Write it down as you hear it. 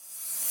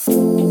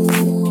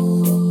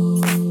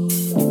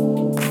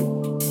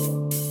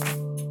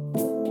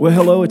Well,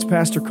 hello, it's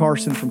Pastor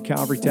Carson from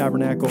Calvary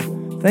Tabernacle.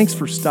 Thanks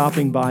for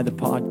stopping by the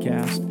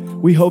podcast.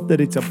 We hope that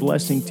it's a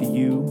blessing to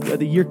you,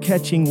 whether you're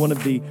catching one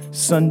of the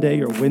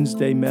Sunday or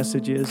Wednesday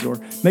messages,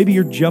 or maybe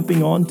you're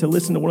jumping on to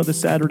listen to one of the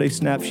Saturday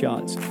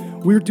snapshots.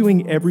 We're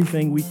doing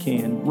everything we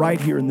can right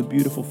here in the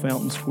beautiful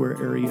Fountain Square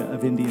area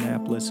of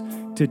Indianapolis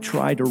to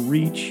try to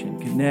reach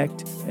and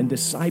connect and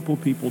disciple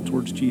people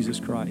towards Jesus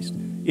Christ.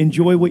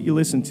 Enjoy what you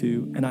listen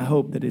to, and I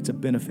hope that it's a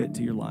benefit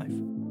to your life.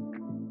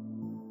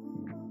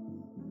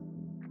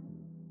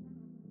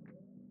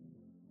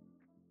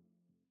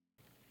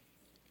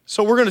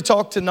 So we're going to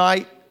talk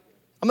tonight.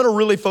 I'm going to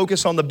really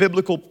focus on the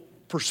biblical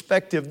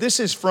perspective. This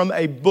is from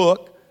a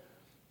book.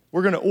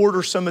 We're going to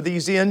order some of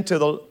these into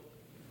the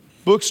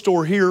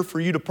bookstore here for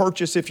you to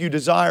purchase if you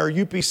desire.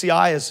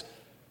 UPCI has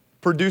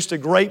produced a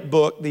great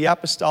book, The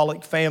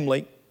Apostolic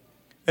Family,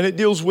 and it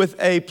deals with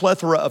a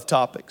plethora of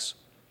topics.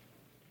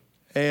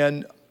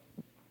 And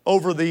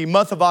over the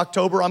month of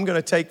October, I'm going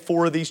to take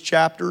 4 of these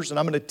chapters, and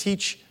I'm going to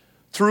teach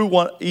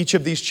through each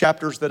of these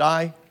chapters that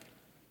I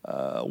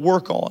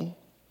work on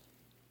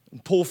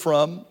and pull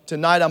from.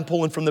 Tonight I'm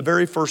pulling from the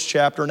very first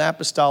chapter, An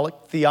Apostolic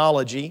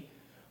Theology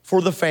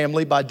for the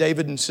Family by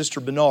David and Sister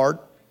Bernard.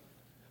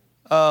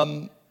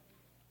 But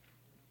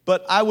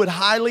I would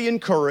highly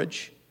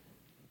encourage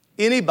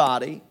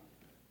anybody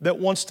that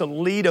wants to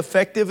lead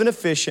effective and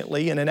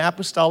efficiently in an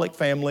apostolic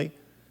family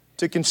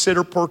to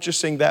consider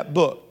purchasing that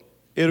book.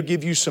 It'll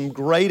give you some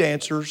great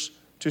answers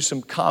to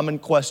some common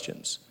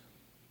questions.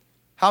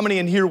 How many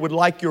in here would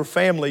like your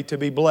family to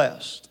be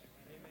blessed?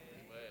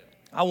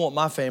 I want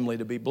my family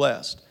to be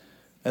blessed.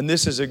 And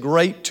this is a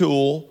great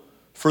tool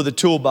for the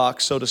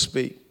toolbox, so to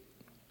speak.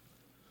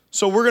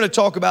 So we're going to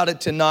talk about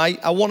it tonight.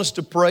 I want us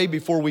to pray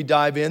before we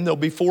dive in. There'll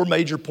be 4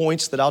 major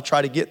points that I'll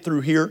try to get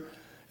through here.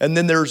 And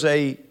then there's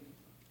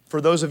for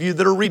those of you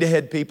that are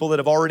read-ahead people that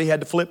have already had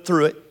to flip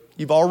through it,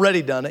 you've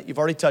already done it. You've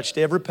already touched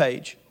every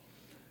page.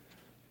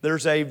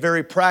 There's a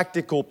very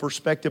practical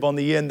perspective on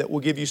the end that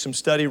will give you some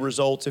study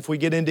results. If we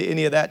get into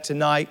any of that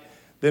tonight,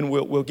 then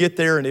we'll get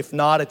there. And if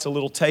not, it's a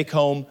little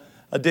take-home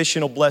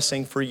additional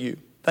blessing for you.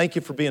 Thank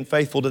you for being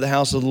faithful to the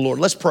house of the Lord.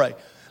 Let's pray.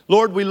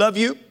 Lord, we love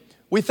you.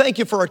 We thank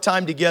you for our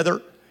time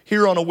together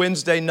here on a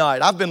Wednesday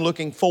night. I've been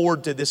looking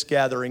forward to this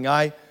gathering.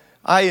 I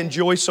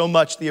enjoy so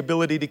much the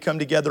ability to come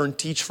together and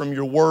teach from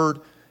your word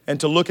and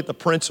to look at the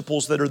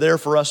principles that are there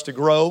for us to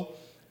grow.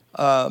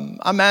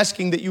 I'm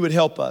asking that you would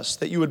help us,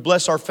 that you would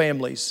bless our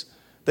families,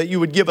 that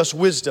you would give us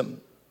wisdom.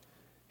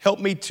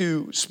 Help me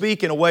to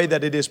speak in a way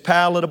that it is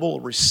palatable,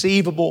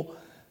 receivable,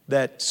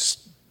 that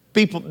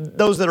people,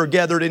 those that are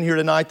gathered in here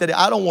tonight, that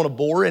I don't want to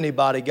bore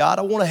anybody, God.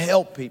 I want to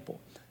help people.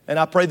 And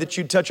I pray that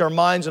you'd touch our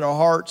minds and our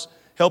hearts,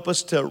 help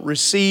us to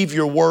receive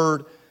your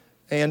word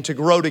and to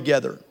grow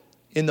together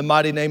in the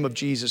mighty name of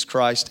Jesus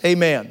Christ.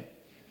 Amen.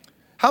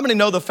 How many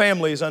know the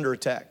family is under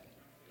attack?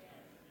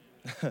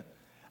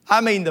 I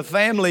mean, the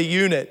family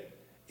unit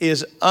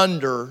is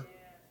under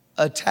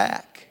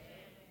attack.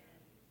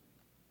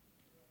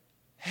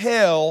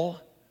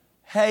 Hell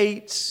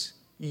hates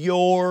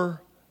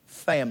your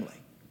family.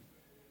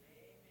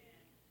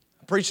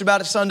 I preached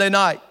about it Sunday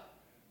night.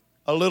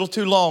 A little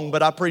too long,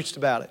 but I preached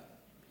about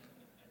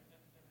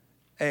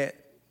it.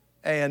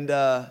 And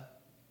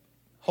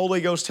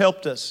Holy Ghost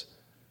helped us.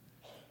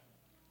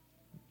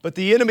 But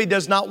the enemy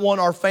does not want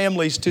our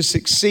families to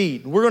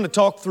succeed. We're going to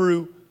talk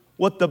through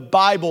what the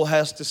Bible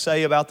has to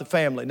say about the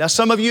family. Now,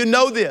 some of you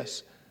know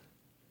this.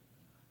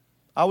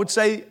 I would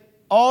say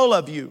all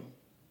of you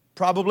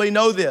probably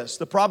know this.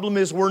 The problem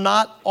is we're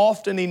not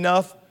often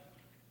enough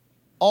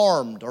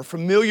armed or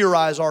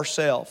familiarize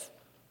ourselves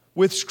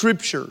with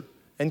Scripture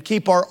and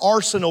keep our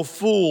arsenal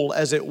full,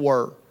 as it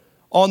were,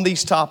 on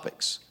these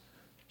topics.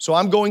 So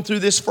I'm going through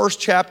this first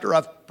chapter.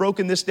 I've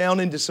broken this down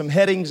into some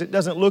headings. It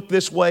doesn't look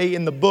this way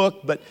in the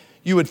book, but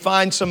you would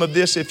find some of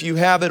this if you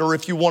have it or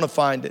if you want to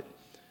find it.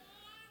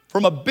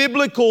 From a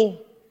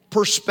biblical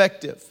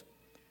perspective,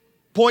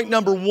 point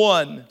number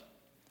 1,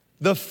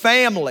 the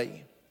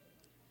family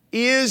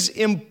is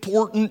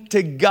important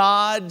to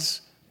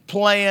God's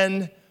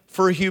plan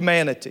for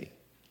humanity.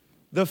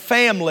 The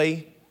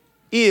family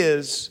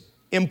is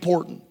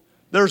important.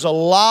 There's a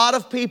lot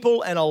of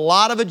people and a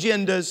lot of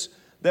agendas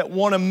that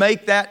want to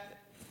make that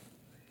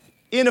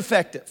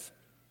ineffective.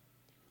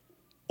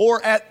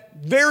 Or at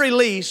very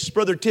least,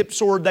 Brother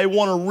Tipsword, they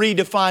want to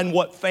redefine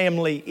what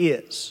family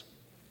is.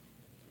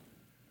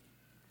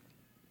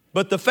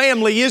 But the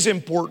family is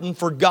important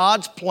for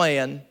God's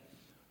plan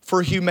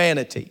for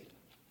humanity.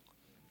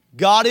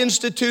 God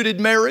instituted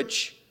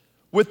marriage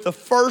with the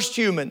first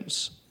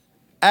humans,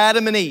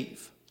 Adam and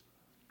Eve.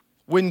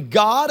 When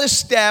God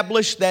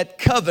established that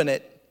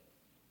covenant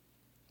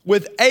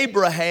with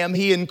Abraham,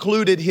 He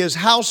included his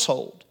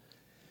household,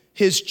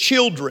 his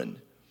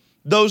children,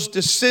 those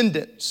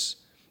descendants,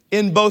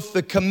 in both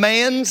the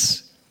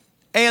commands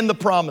and the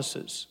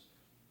promises.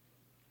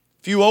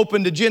 If you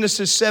open to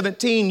Genesis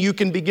 17, you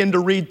can begin to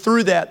read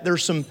through that.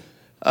 There's some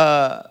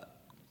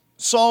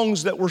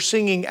songs that we're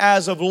singing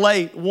as of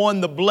late. One,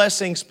 the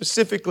blessing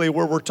specifically,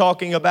 where we're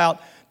talking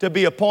about to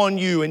be upon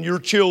you and your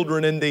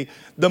children and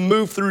the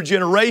move through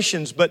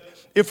generations. But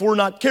if we're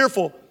not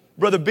careful,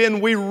 Brother Ben,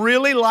 we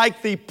really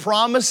like the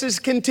promises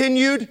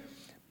continued,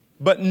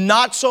 but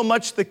not so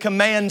much the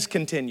commands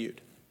continued.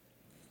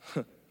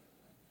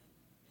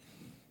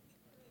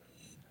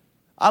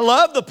 I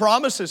love the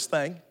promises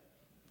thing.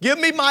 Give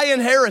me my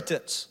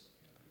inheritance.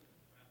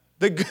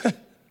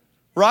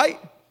 Right?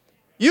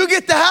 You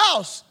get the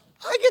house.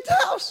 I get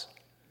the house.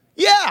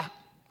 Yeah,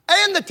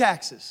 and the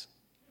taxes.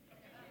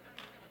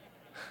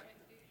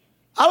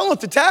 I don't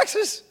want the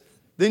taxes.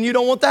 Then you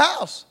don't want the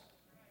house.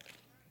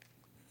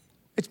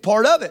 It's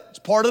part of it. It's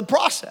part of the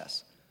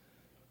process.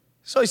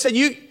 So he said,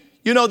 you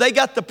know, they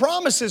got the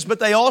promises, but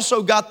they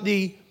also got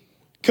the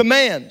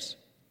commands.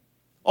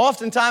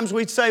 Oftentimes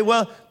we'd say,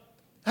 well,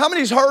 how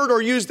many's heard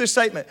or used this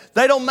statement?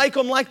 They don't make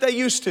them like they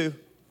used to.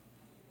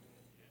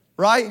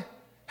 Right?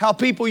 How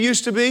people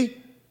used to be.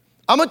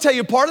 I'm going to tell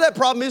you, part of that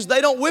problem is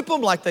they don't whip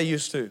them like they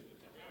used to.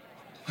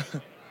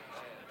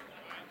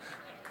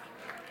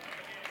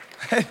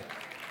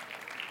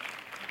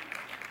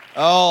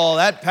 Oh,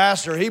 that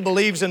pastor, he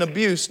believes in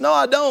abuse. No,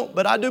 I don't,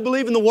 but I do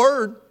believe in the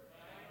word.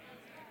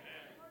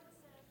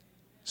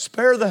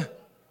 Spare the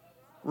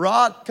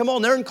rod. Come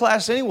on, they're in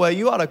class anyway.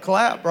 You ought to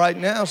clap right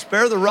now.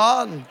 Spare the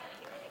rod and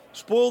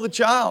spoil the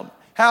child.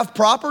 Have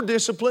proper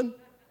discipline.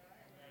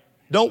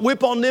 Don't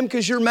whip on them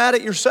because you're mad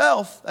at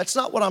yourself. That's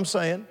not what I'm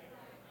saying.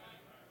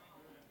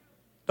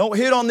 Don't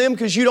hit on them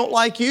because you don't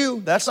like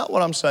you. That's not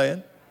what I'm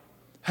saying.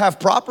 Have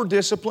proper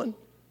discipline.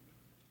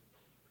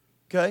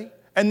 Okay?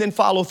 And then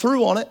follow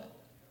through on it.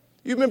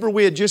 You remember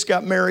we had just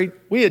got married.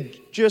 We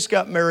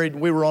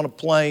were on a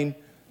plane.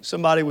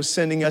 Somebody was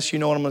sending us, you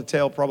know what I'm going to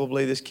tell,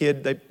 probably this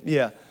kid.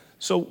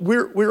 So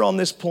we're on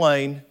this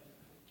plane.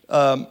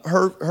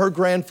 Her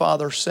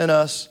grandfather sent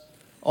us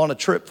on a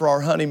trip for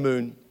our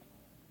honeymoon.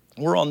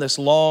 We're on this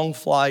long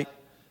flight.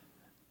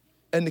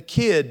 And the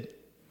kid,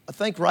 I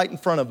think right in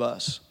front of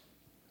us,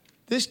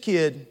 this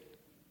kid,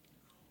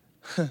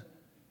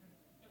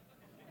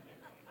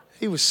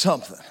 he was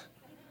something.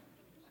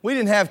 We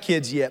didn't have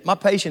kids yet. My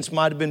patience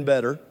might have been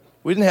better.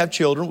 We didn't have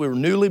children. We were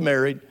newly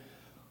married.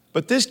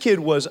 But this kid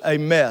was a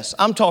mess.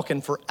 I'm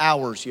talking for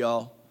hours,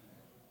 y'all.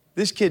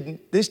 This kid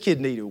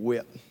needed a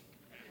whip.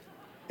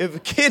 If a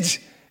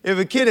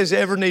kid has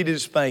ever needed a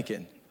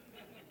spanking,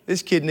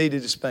 this kid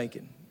needed a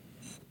spanking.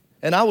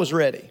 And I was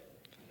ready.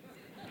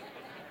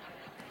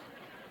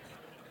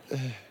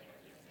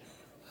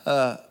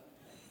 I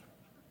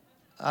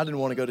didn't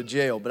want to go to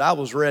jail, but I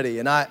was ready.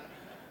 And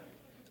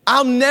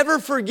I'll never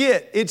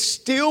forget, it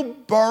still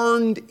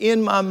burned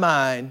in my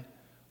mind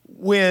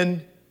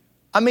when,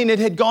 it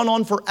had gone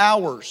on for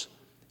hours.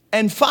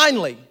 And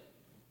finally,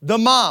 the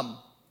mom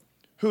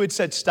who had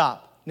said,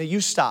 stop. Now you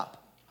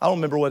stop. I don't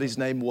remember what his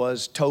name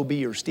was,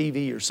 Toby or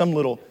Stevie or some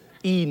little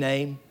E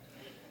name.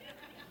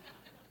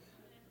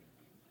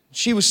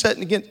 She was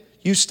sitting again,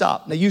 you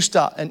stop. Now you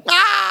stop. And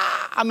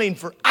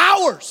for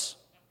hours,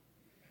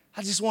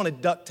 I just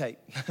wanted duct tape.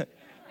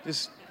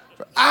 Just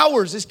for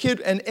hours, this kid,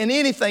 and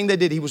anything they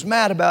did, he was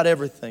mad about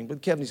everything.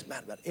 But Kevin, he's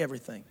mad about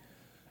everything.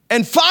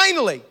 And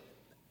finally,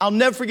 I'll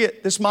never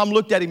forget, this mom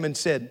looked at him and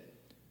said,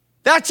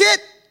 that's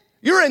it,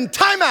 you're in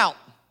timeout.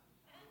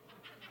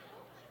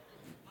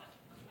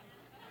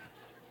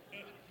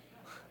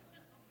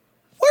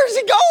 Where's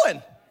he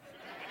going?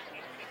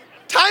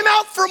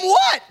 Timeout from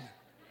what?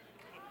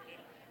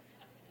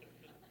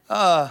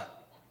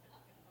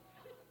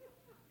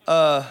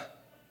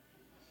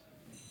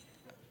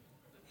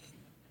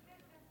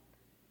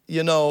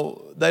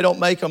 They don't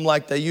make them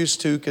like they used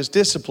to because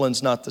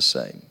discipline's not the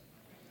same.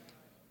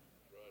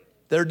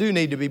 There do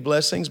need to be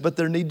blessings, but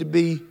there need to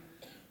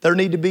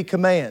be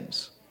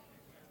commands.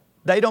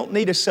 They don't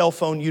need a cell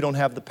phone you don't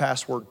have the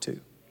password to.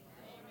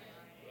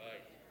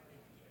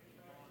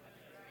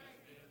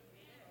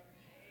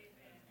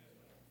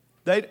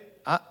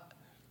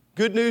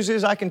 Good news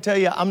is I can tell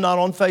you I'm not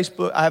on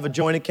Facebook. I have a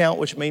joint account,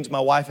 which means my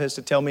wife has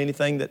to tell me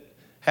anything that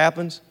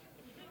happens.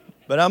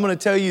 But I'm going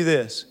to tell you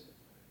this.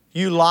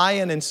 You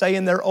lying and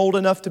saying they're old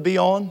enough to be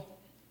on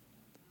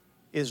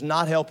is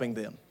not helping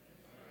them.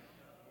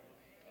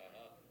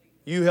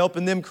 You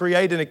helping them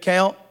create an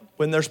account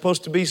when they're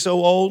supposed to be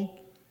so old?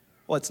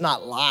 Well, it's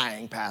not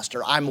lying,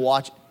 Pastor. I'm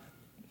watching.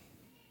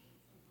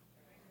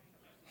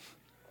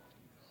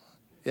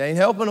 You ain't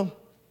helping them.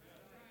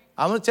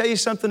 I'm going to tell you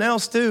something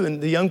else too,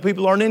 and the young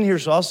people aren't in here,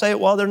 so I'll say it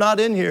while they're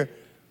not in here.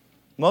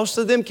 Most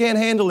of them can't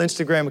handle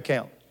Instagram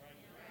account.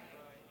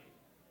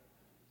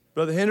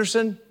 Brother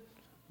Henderson,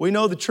 we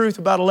know the truth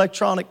about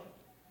electronic.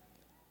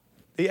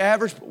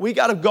 We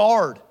got to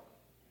guard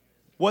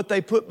what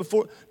they put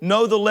before.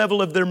 Know the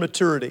level of their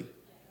maturity.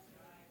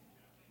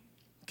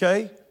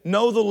 Okay?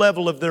 Know the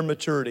level of their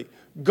maturity.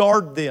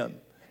 Guard them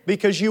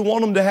because you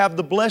want them to have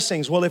the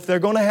blessings. Well, if they're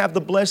going to have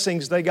the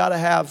blessings, they got to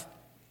have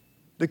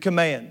the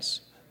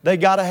commands. They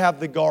got to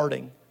have the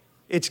guarding.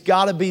 It's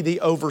got to be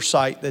the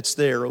oversight that's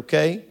there,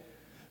 okay?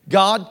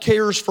 God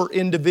cares for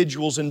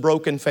individuals in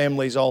broken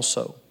families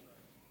also.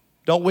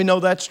 Don't we know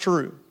that's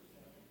true?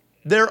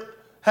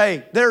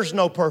 There's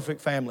no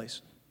perfect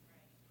families.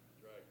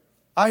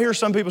 I hear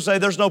some people say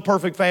there's no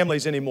perfect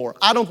families anymore.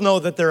 I don't know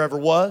that there ever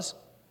was,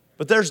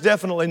 but there's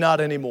definitely not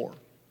anymore.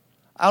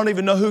 I don't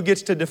even know who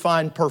gets to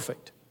define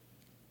perfect.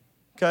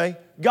 Okay?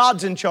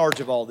 God's in charge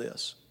of all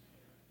this.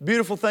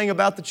 Beautiful thing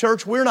about the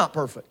church, we're not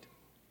perfect.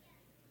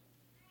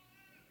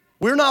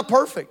 We're not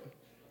perfect.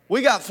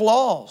 We got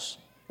flaws.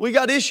 We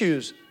got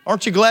issues.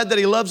 Aren't you glad that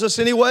He loves us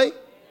anyway?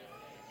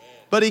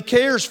 But He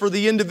cares for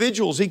the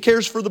individuals. He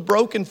cares for the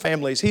broken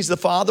families. He's the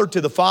father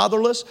to the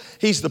fatherless.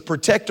 He's the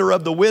protector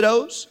of the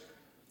widows.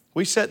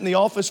 We sat in the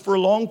office for a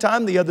long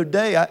time the other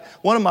day.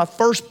 One of my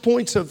first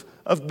points of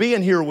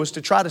being here was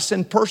to try to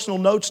send personal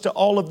notes to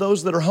all of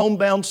those that are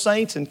homebound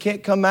saints and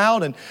can't come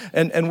out.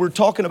 And we're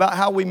talking about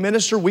how we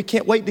minister. We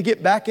can't wait to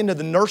get back into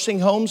the nursing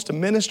homes to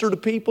minister to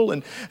people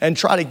and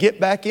try to get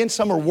back in.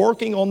 Some are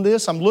working on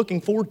this. I'm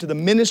looking forward to the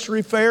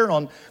ministry fair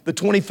on the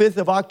 25th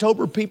of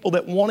October. People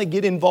that want to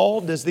get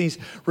involved as these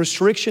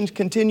restrictions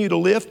continue to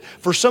lift.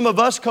 For some of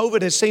us,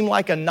 COVID has seemed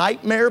like a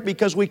nightmare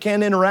because we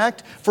can't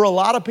interact. For a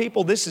lot of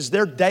people, this is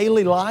their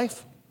daily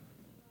life.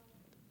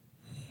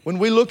 When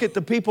we look at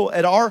the people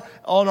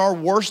on our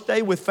worst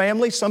day with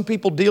family, some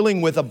people dealing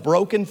with a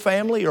broken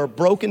family or a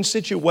broken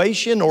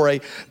situation or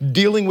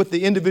dealing with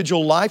the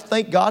individual life,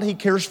 thank God He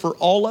cares for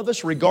all of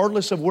us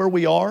regardless of where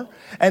we are.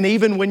 And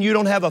even when you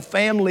don't have a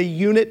family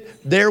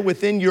unit there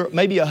within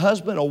maybe a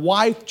husband, a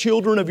wife,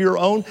 children of your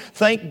own,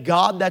 thank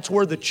God that's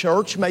where the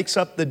church makes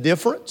up the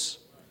difference.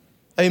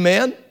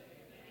 Amen?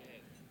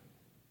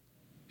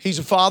 He's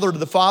a father to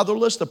the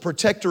fatherless, the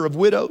protector of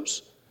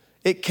widows.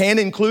 It can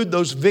include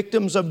those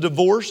victims of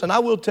divorce, and I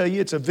will tell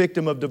you it's a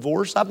victim of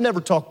divorce. I've never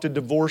talked to a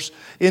divorced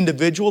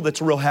individual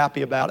that's real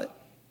happy about it.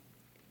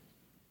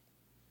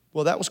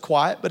 Well, that was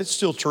quiet, but it's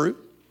still true.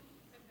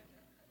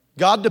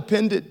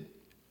 God-dependent,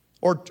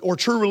 or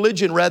true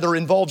religion rather,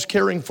 involves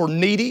caring for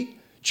needy,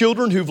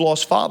 children who've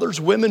lost fathers,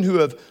 women who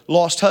have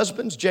lost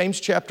husbands, James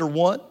chapter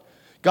 1.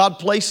 God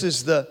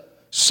places the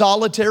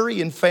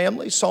solitary in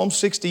family, Psalm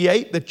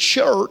 68. The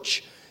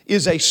church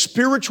is a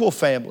spiritual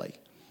family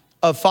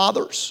of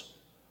fathers,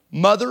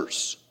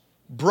 mothers,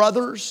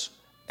 brothers,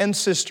 and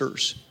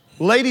sisters.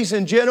 Ladies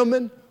and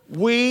gentlemen,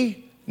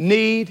 we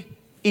need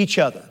each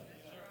other.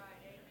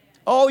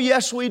 Oh,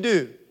 yes, we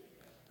do.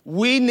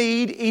 We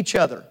need each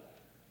other.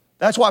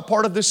 That's why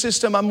part of the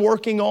system I'm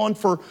working on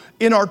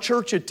in our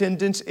church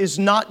attendance is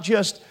not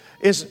just,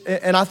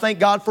 and I thank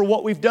God for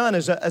what we've done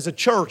as a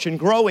church and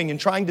growing and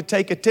trying to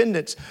take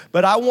attendance,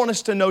 but I want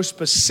us to know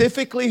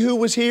specifically who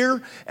was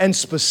here and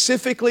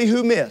specifically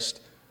who missed.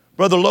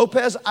 Brother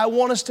Lopez, I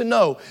want us to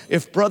know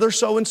if brother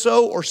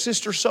so-and-so or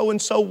sister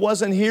so-and-so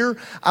wasn't here,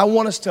 I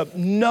want us to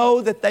know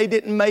that they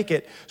didn't make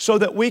it so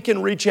that we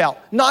can reach out.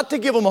 Not to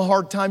give them a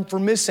hard time for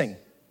missing,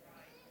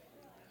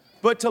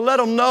 but to let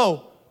them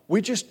know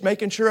we're just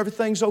making sure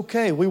everything's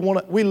okay.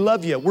 We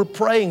love you. We're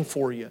praying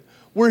for you.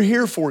 We're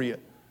here for you.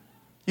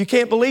 You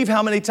can't believe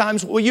how many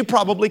times, well, you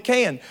probably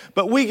can,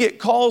 but we get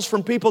calls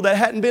from people that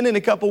hadn't been in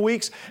a couple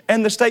weeks,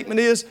 and the statement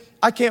is,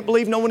 I can't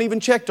believe no one even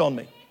checked on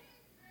me.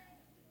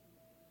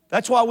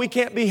 That's why we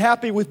can't be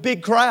happy with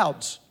big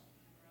crowds.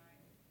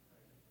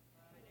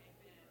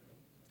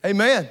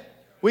 Amen.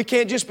 We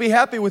can't just be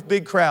happy with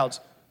big crowds.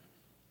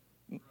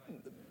 Let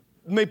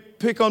me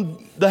pick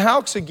on the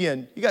Houcks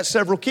again. You got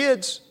several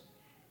kids.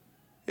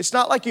 It's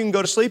not like you can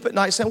go to sleep at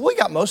night saying, well, we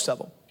got most of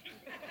them.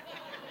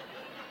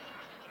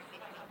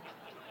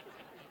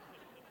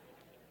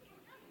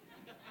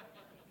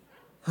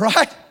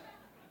 Right?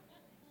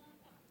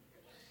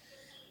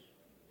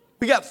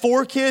 We got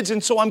 4 kids,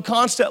 and so I'm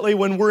constantly,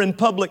 when we're in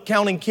public,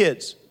 counting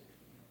kids.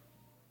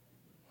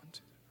 1,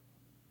 2,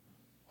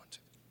 1, 2.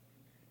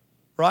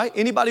 Right?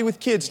 Anybody with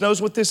kids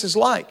knows what this is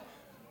like.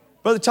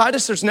 Brother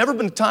Titus, there's never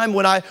been a time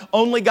when I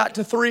only got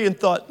to 3 and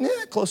thought,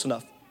 close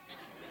enough.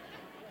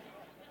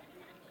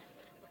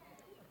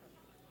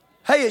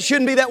 Hey, it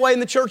shouldn't be that way in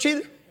the church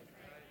either.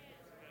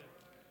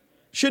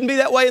 Shouldn't be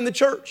that way in the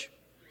church.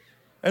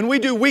 And we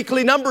do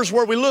weekly numbers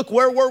where we look,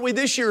 where were we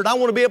this year? And I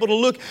want to be able to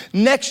look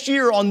next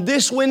year on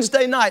this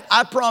Wednesday night.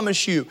 I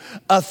promise you,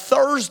 a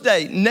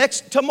Thursday,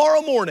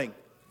 tomorrow morning,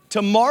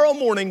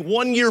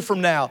 1 year from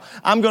now,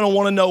 I'm going to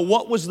want to know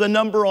what was the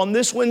number on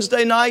this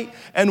Wednesday night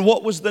and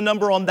what was the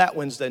number on that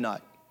Wednesday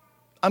night.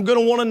 I'm going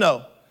to want to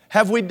know,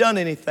 have we done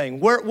anything?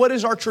 What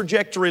does our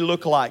trajectory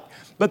look like?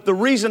 But the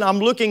reason I'm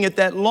looking at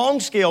that long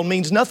scale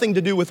means nothing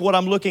to do with what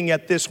I'm looking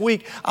at this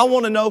week. I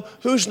want to know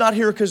who's not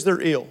here because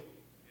they're ill.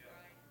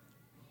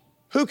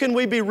 Who can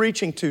we be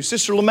reaching to?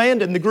 Sister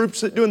Lamanda and the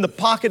groups that doing the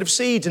pocket of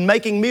seeds and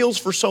making meals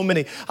for so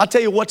many. I'll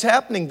tell you what's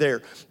happening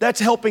there. That's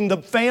helping the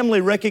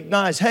family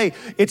recognize, hey,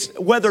 it's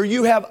whether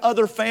you have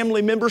other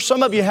family members.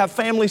 Some of you have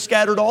family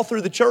scattered all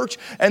through the church,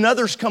 and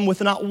others come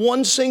with not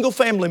one single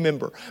family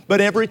member.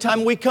 But every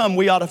time we come,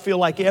 we ought to feel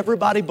like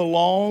everybody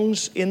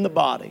belongs in the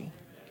body.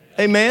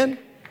 Amen?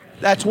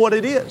 That's what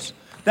it is.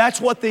 That's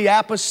what the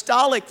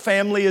apostolic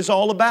family is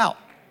all about.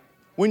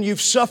 When you've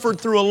suffered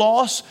through a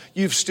loss,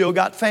 you've still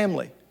got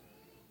family.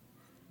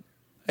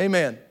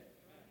 Amen.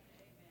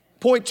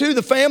 Point 2,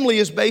 the family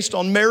is based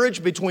on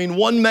marriage between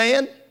one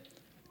man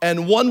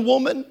and one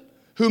woman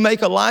who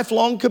make a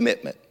lifelong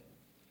commitment.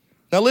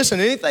 Now listen,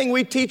 anything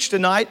we teach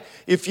tonight,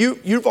 if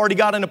you've already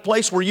got in a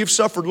place where you've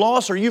suffered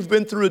loss or you've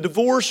been through a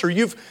divorce or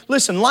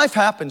listen, life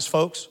happens,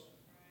 folks.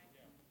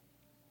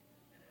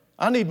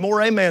 I need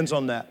more amens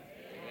on that.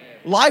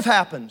 Life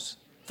happens.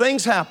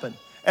 Things happen.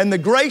 And the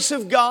grace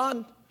of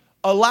God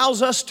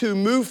allows us to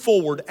move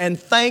forward, and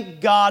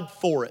thank God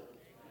for it.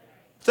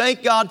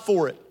 Thank God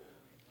for it.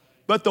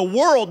 But the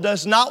world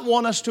does not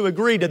want us to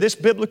agree to this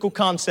biblical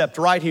concept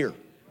right here.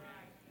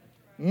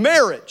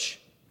 Marriage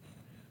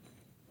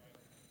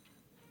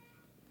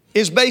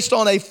is based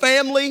on a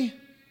family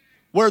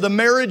where the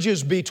marriage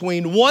is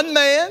between one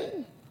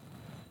man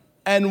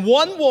and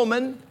one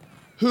woman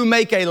who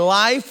make a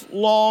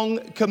lifelong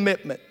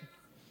commitment.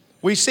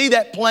 We see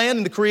that plan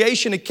in the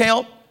creation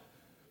account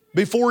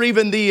before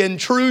even the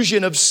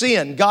intrusion of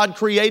sin. God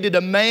created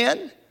a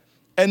man,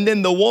 and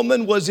then the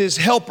woman was his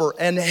helper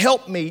and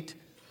helpmeet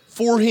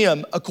for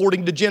him,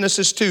 according to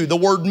Genesis 2. The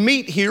word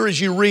meet here, as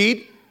you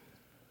read,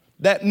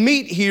 that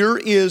meet here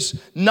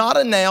is not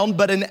a noun,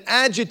 but an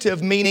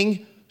adjective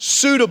meaning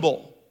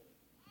suitable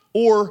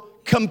or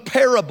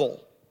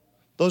comparable.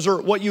 Those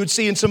are what you would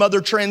see in some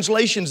other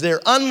translations there.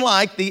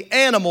 Unlike the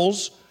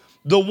animals,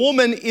 the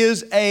woman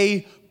is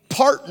a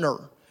partner,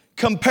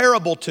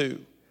 comparable to,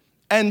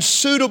 and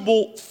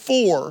suitable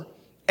for,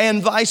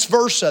 and vice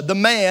versa. The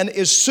man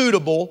is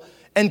suitable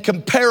and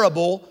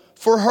comparable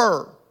for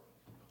her.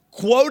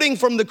 Quoting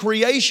from the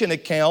creation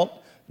account,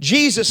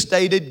 Jesus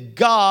stated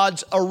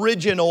God's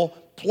original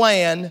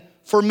plan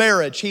for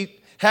marriage.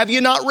 Have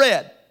you not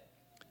read?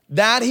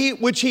 That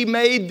which he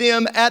made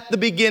them at the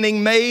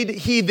beginning, made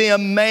he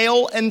them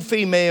male and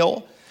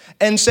female,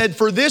 and said,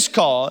 for this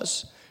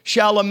cause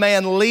shall a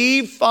man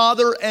leave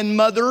father and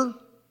mother,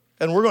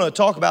 and we're going to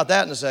talk about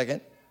that in a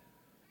second,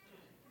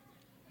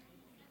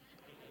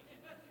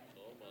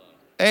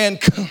 and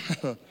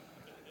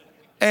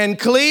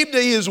cleave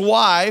to his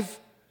wife,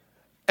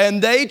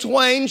 and they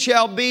twain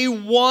shall be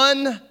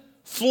one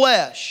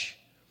flesh.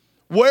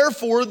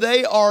 Wherefore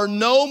they are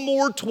no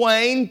more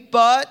twain,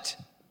 but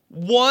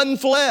one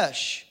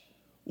flesh.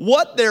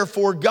 What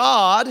therefore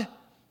God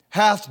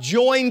hath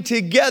joined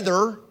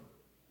together,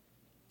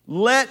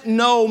 let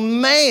no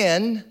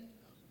man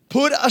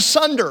put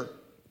asunder.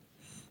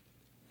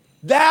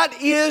 That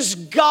is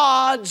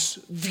God's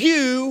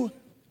view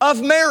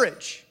of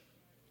marriage.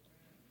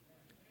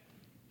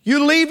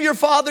 You leave your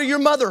father, your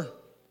mother.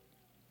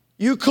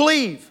 You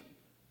cleave.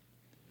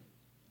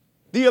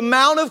 The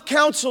amount of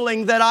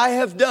counseling that I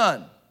have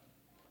done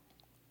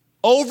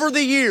over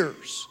the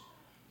years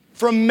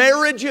from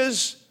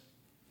marriages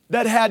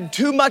that had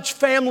too much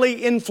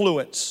family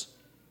influence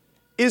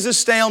is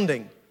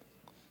astounding.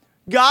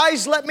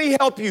 Guys, let me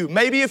help you.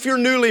 Maybe if you're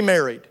newly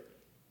married,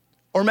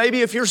 or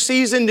maybe if you're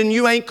seasoned and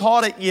you ain't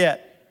caught it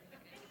yet.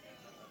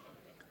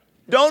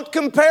 Don't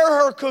compare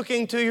her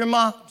cooking to your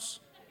mom's.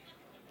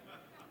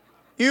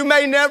 You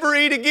may never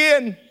eat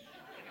again.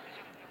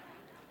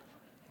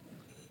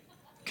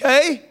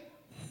 Okay?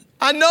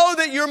 I know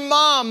that your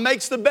mom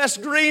makes the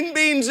best green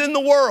beans in the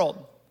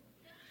world.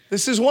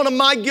 This is one of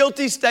my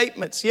guilty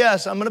statements.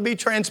 Yes, I'm going to be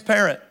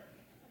transparent.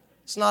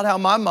 It's not how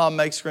my mom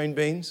makes green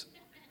beans.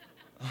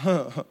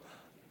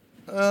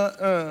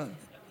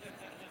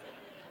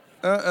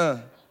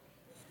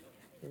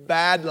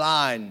 Bad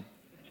line.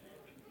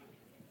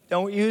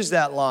 Don't use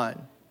that line.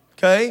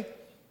 Okay?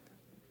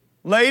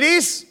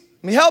 Ladies,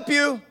 let me help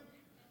you.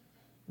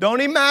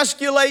 Don't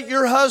emasculate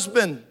your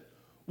husband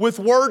with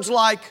words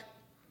like,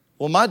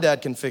 well, my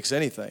dad can fix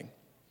anything.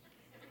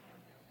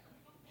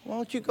 Why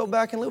don't you go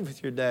back and live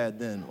with your dad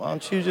then? Why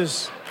don't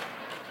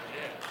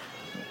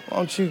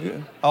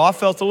you, oh, I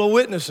felt a little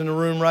witness in the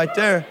room right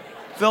there.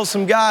 Felt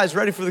some guys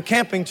ready for the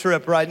camping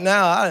trip right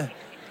now. Why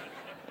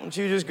don't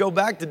you just go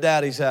back to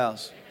daddy's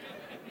house?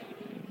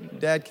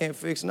 Dad can't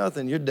fix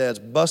nothing. Your dad's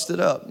busted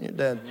up. Your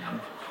dad,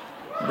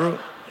 oh,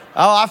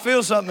 I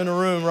feel something in the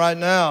room right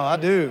now. I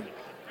do.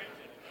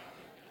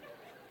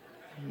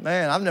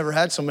 Man, I've never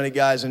had so many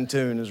guys in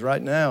tune as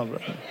right now.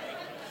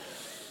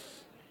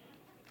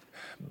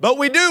 But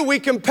we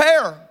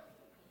compare.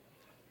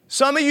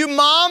 Some of you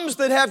moms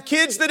that have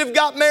kids that have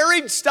got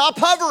married, stop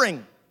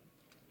hovering.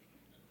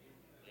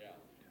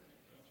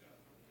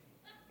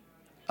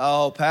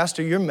 Oh,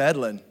 Pastor, you're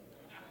meddling.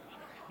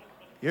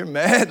 You're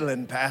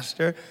meddling,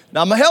 Pastor.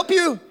 Now, I'm going to help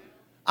you.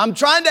 I'm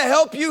trying to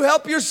help you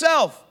help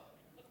yourself.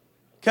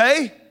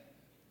 Okay?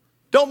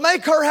 Don't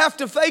make her have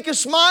to fake a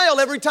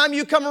smile every time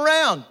you come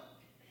around.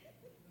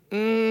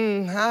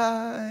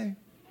 Hi.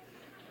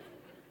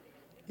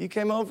 You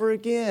came over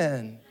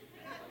again.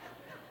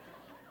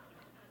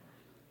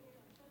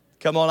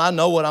 Come on, I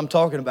know what I'm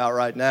talking about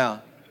right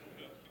now.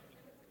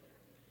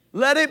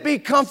 Let it be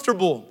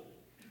comfortable.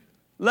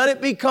 Let it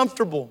be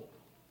comfortable.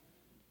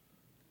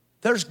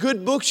 There's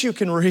good books you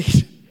can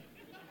read.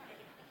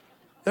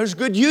 There's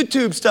good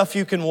YouTube stuff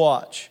you can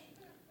watch.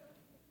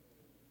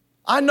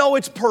 I know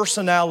it's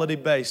personality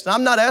based.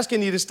 I'm not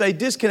asking you to stay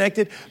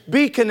disconnected.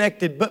 Be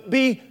connected, but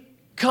be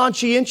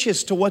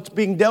conscientious to what's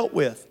being dealt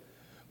with.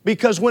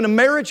 Because when a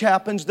marriage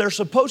happens, they're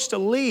supposed to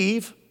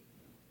leave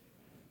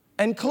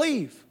and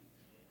cleave.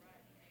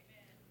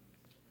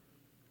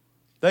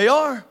 They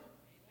are.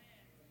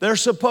 They're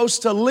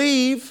supposed to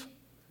leave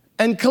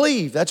and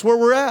cleave. That's where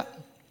we're at.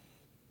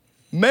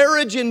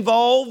 Marriage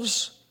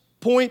involves,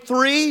 point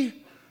 3,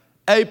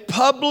 a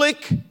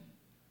public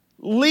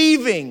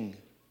leaving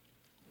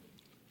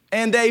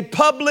and a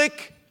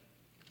public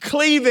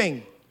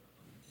cleaving.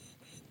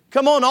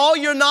 Come on, all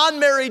your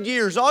non-married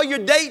years, all your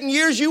dating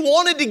years, you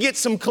wanted to get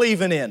some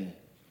cleaving in.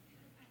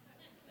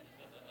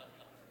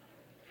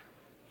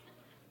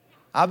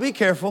 I'll be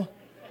careful.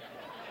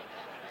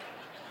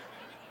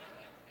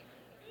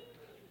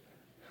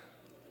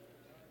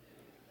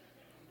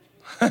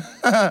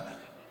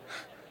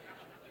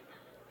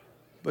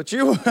 But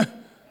you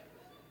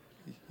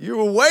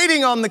were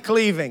waiting on the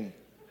cleaving.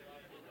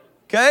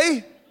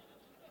 Okay?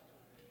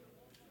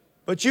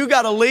 But you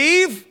got to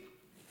leave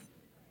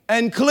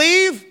and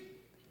cleave,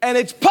 and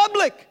it's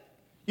public.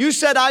 You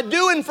said, I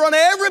do in front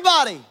of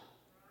everybody.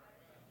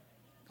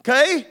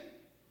 Okay?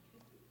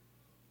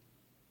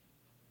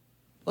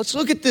 Let's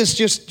look at this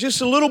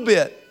just a little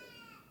bit.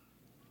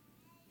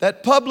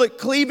 That public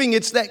cleaving,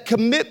 it's that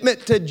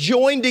commitment to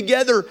join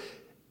together,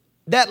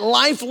 that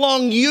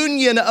lifelong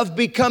union of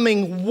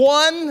becoming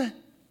one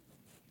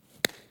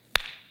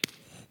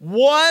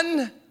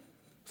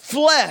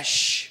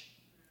flesh,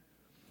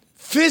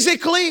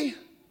 physically,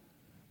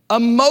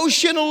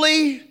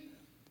 emotionally,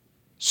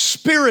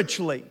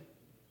 spiritually.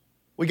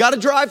 We got to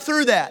drive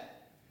through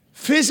that.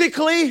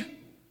 Physically,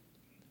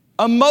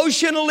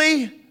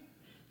 emotionally,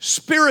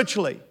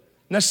 spiritually.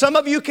 Now, some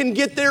of you can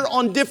get there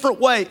on different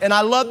ways, and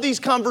I love these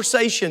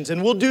conversations,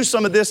 and we'll do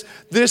some of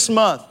this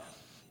month.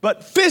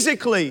 But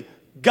physically,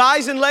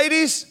 guys and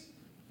ladies,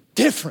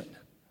 different.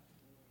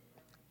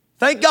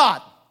 Thank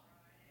God.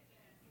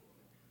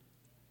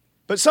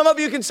 But some of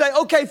you can say,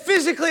 okay,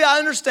 physically, I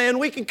understand.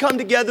 We can come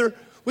together.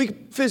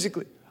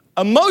 Physically.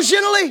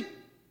 Emotionally,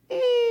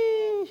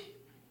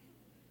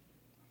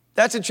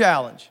 that's a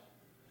challenge.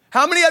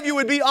 How many of you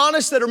would be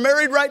honest that are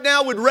married right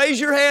now would raise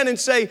your hand and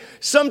say,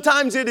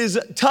 sometimes it is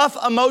tough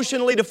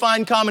emotionally to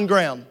find common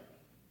ground?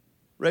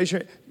 Raise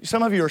your hand.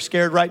 Some of you are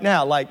scared right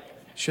now. Like,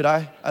 should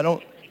I?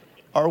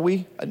 Are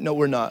we? No,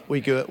 we're not.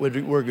 We're good. We're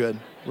good.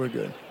 We're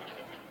good.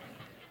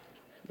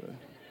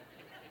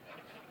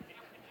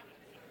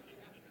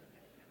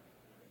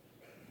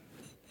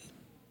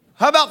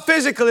 How about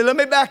physically? Let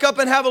me back up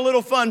and have a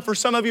little fun for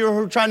some of you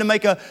who are trying to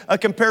make a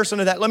comparison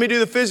to that. Let me do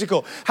the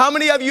physical. How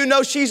many of you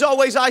know she's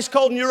always ice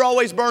cold and you're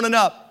always burning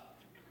up?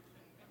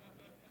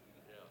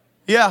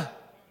 Yeah.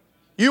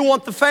 You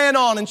want the fan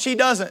on and she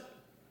doesn't.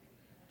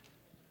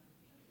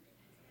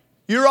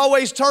 You're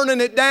always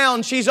turning it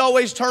down. She's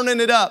always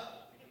turning it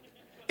up.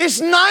 It's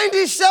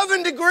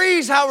 97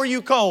 degrees. How are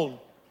you cold?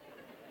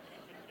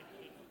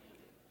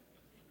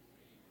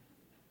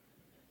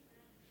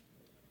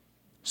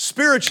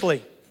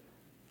 Spiritually.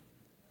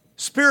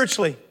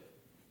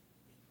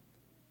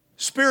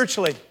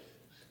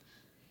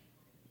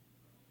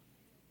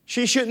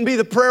 She shouldn't be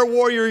the prayer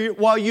warrior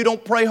while you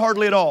don't pray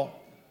hardly at all.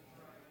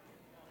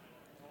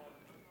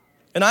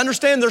 And I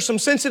understand there's some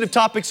sensitive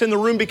topics in the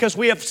room because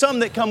we have some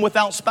that come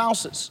without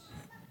spouses.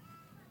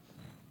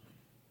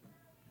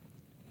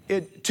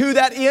 To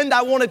that end,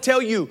 I want to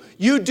tell you,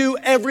 you do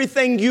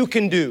everything you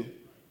can do.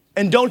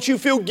 And don't you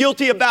feel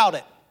guilty about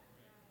it.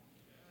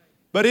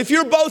 But if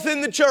you're both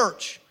in the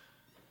church,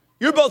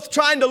 you're both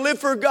trying to live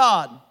for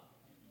God,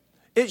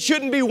 it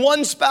shouldn't be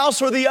one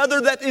spouse or the other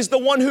that is the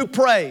one who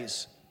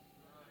prays.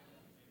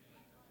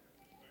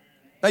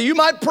 Now, you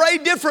might pray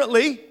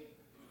differently.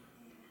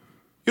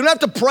 You don't have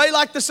to pray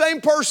like the same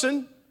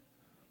person,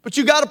 but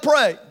you got to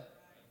pray.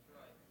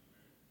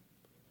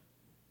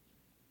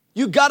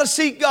 You got to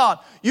seek God.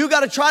 You got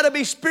to try to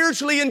be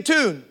spiritually in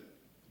tune.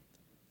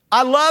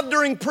 I love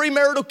during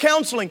premarital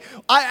counseling,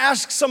 I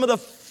ask some of the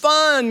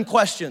fun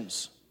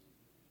questions.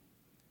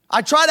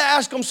 I try to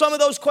ask them some of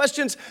those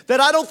questions that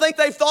I don't think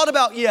they've thought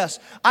about yet.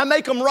 I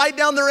make them write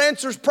down their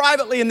answers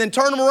privately and then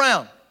turn them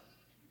around.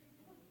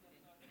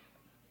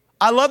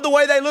 I love the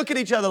way they look at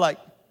each other like,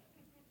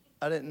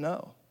 I didn't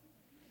know.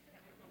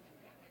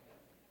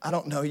 I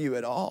don't know you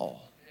at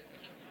all.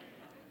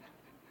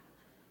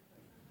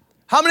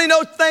 How many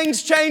know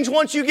things change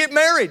once you get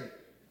married?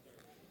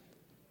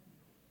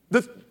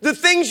 The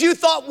things you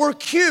thought were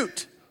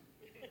cute.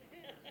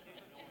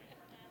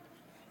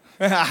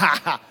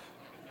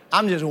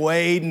 I'm just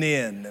wading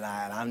in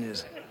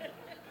tonight.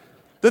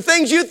 The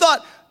things you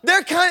thought,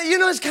 they're kind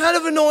of, it's kind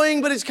of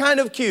annoying, but it's kind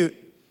of cute.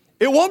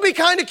 It won't be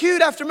kind of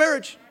cute after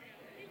marriage.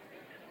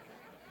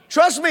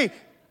 Trust me,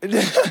 if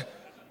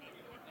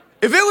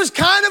it was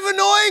kind of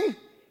annoying,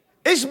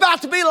 it's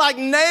about to be like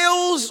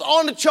nails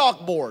on a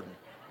chalkboard.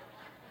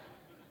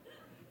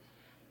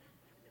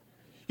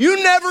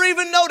 You never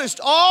even noticed,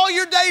 all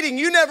your dating,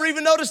 you never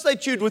even noticed they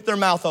chewed with their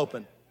mouth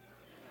open.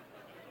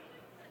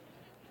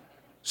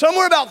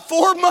 Somewhere about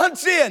 4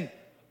 months in,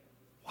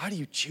 why do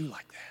you chew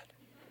like that?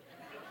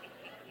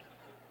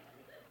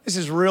 This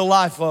is real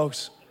life,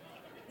 folks.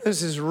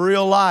 This is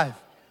real life.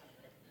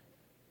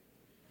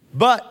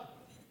 But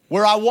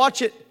where I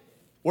watch it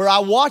Where I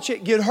watch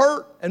it get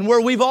hurt, and where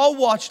we've all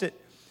watched it,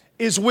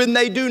 is when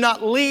they do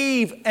not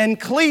leave and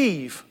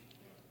cleave.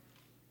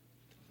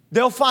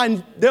 They'll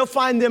find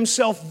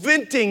themselves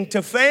venting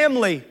to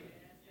family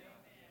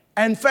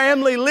and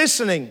family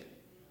listening.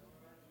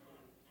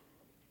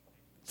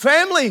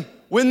 Family,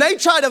 when they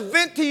try to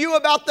vent to you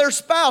about their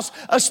spouse,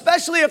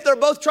 especially if they're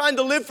both trying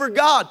to live for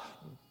God,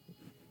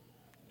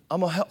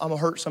 I'm gonna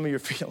hurt some of your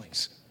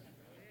feelings.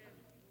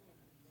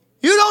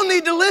 You don't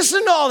need to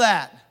listen to all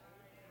that.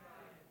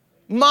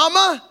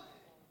 Mama,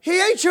 he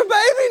ain't your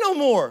baby no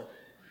more.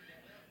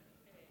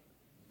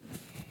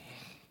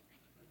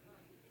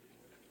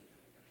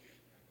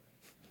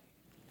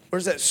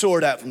 Where's that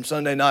sword at from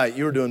Sunday night?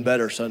 You were doing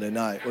better Sunday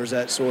night. Where's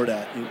that sword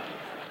at?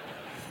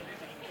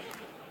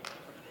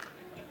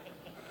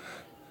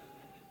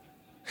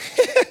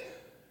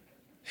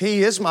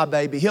 He is my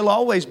baby. He'll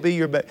always be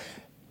your baby.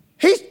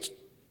 He's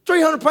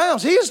 300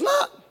 pounds. He is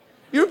not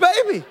your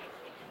baby.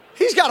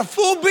 He's got a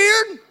full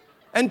beard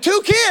and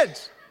 2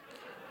 kids.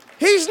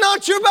 He's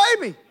not your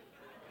baby.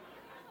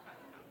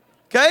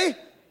 Okay?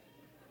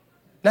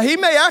 Now, he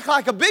may act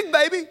like a big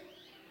baby,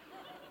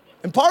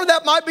 and part of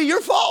that might be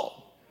your fault.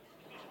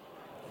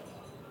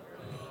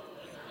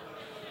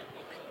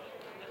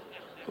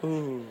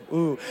 Ooh,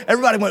 ooh.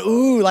 Everybody went,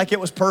 ooh, like it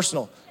was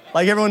personal.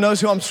 Like everyone knows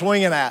who I'm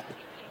swinging at.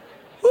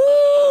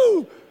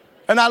 Woo!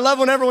 And I love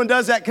when everyone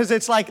does that because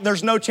it's like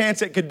there's no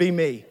chance it could be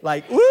me.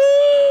 Like,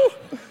 woo!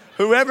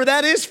 Whoever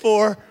that is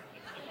for.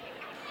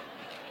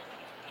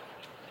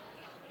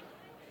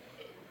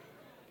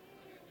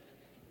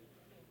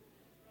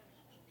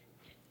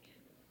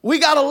 We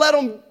gotta let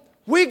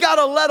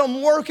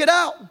them work it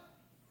out.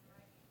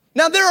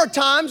 Now there are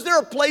times, there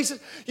are places,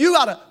 you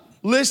gotta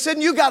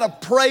listen, you gotta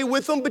pray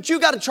with them, but you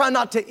gotta try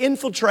not to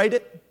infiltrate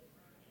it.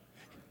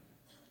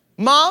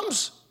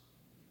 Moms,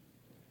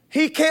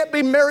 he can't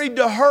be married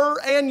to her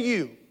and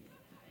you.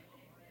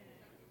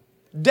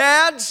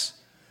 Dads,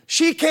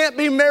 she can't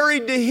be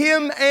married to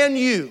him and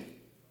you.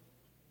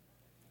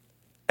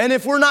 And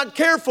if we're not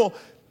careful,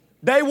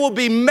 they will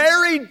be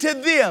married to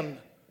them,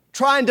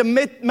 trying to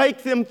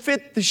make them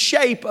fit the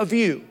shape of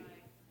you.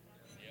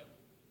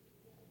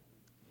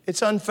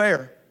 It's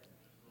unfair.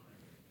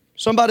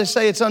 Somebody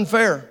say it's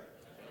unfair.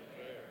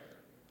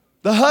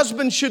 The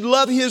husband should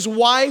love his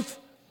wife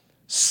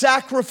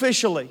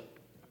sacrificially.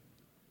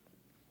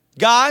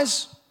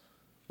 Guys,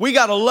 we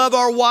got to love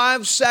our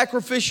wives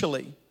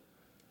sacrificially,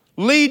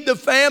 lead the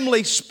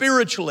family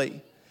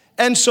spiritually,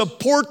 and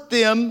support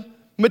them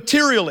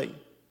materially,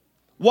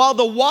 while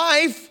the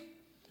wife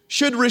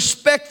should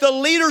respect the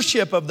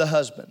leadership of the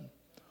husband,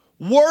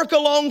 work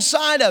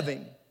alongside of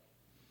him.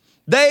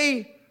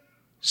 They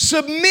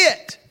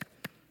submit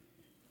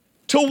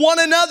to one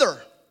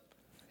another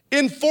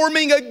in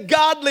forming a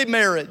godly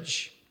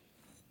marriage,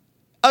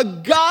 a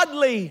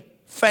godly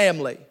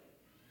family.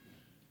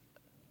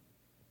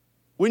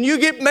 When you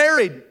get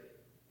married,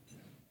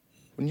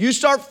 when you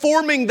start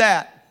forming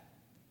that,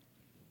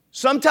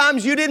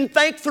 sometimes you didn't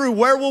think through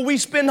where will we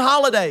spend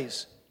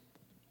holidays.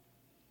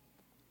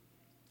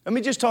 Let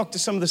me just talk to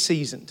some of the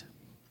seasoned.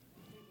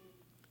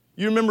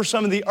 You remember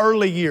some of the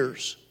early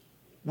years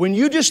when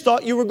you just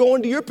thought you were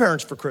going to your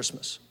parents for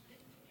Christmas.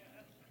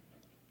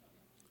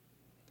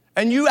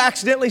 And you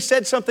accidentally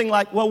said something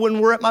like, well, when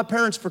we're at my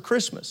parents for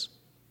Christmas.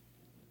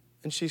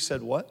 And she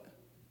said, what?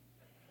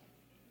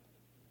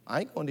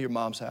 I ain't going to your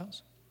mom's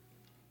house.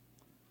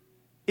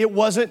 It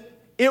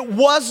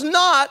was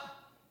not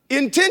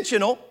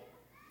intentional.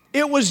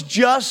 It was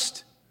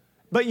just,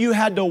 but you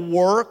had to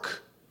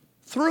work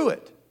through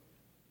it.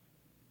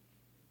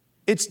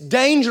 It's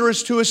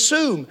dangerous to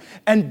assume,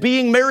 and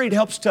being married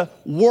helps to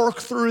work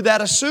through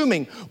that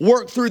assuming,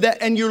 work through that,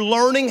 and you're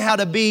learning how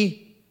to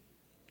be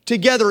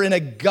together in a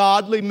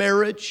godly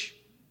marriage,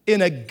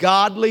 in a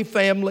godly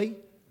family,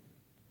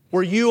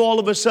 where you all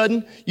of a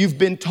sudden, you've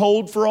been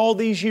told for all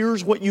these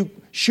years what you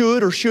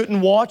should or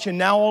shouldn't watch, and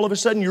now all of a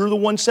sudden you're the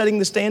one setting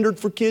the standard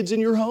for kids in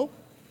your home.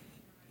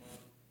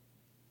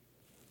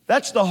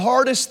 That's the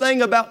hardest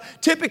thing about,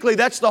 typically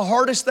that's the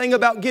hardest thing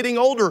about getting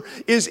older,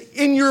 is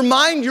in your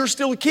mind you're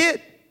still a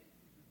kid.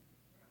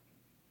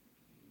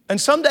 And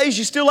some days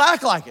you still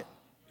act like it.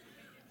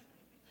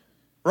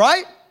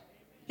 Right?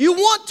 You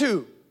want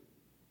to.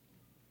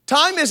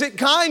 Time isn't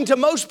kind to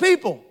most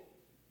people.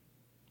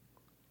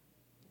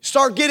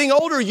 Start getting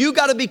older, you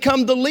got to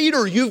become the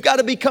leader. You've got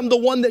to become the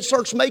one that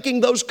starts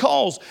making those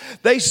calls.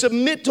 They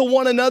submit to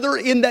one another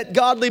in that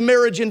godly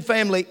marriage and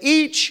family.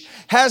 Each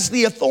has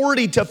the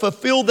authority to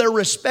fulfill their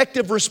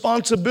respective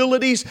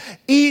responsibilities,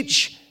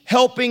 each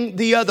helping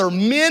the other.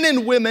 Men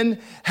and women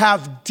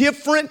have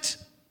different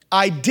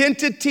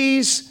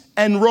identities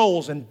and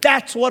roles, and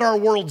that's what our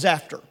world's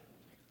after.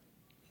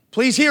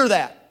 Please hear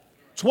that.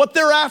 It's what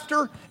they're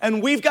after,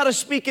 and we've got to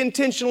speak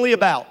intentionally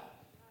about.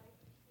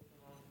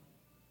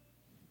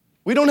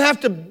 We don't have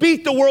to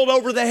beat the world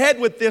over the head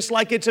with this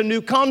like it's a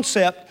new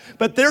concept,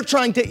 but they're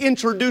trying to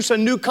introduce a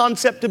new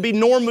concept to be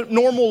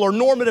normal or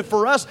normative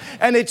for us,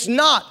 and it's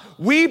not.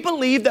 We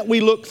believe that we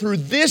look through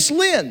this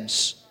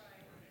lens.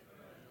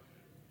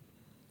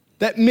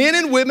 that men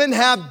and women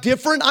have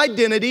different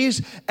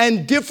identities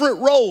and different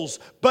roles,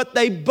 but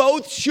they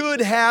both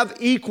should have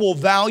equal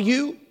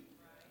value,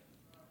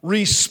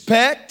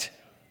 respect,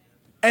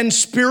 and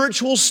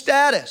spiritual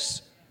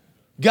status.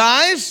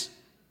 Guys,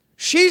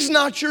 she's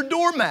not your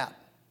doormat,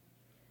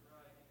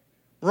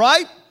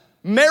 right?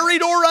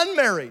 Married or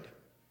unmarried.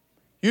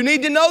 You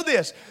need to know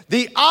this.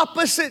 The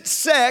opposite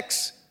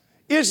sex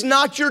is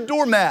not your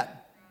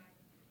doormat.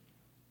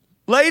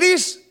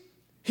 Ladies,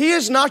 he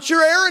is not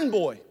your errand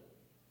boy.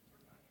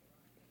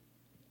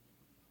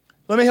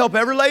 Let me help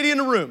every lady in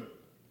the room.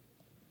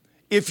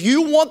 If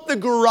you want the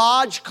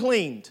garage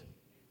cleaned,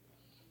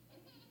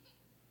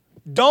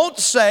 don't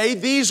say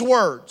these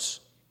words.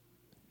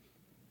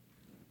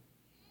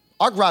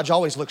 Our garage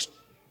always looks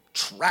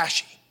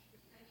trashy.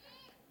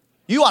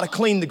 You ought to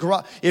clean the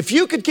garage. If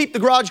you could keep the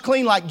garage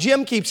clean like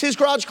Jim keeps his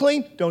garage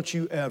clean, don't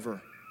you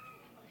ever.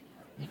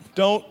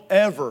 Don't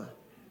ever.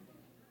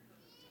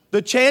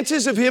 The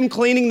chances of him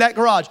cleaning that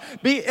garage,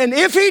 and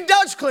if he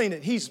does clean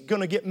it, he's going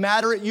to get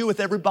madder at you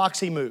with every box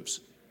he moves.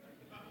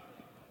 I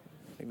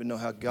don't even know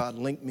how God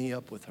linked me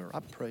up with her. I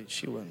prayed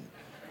she wasn't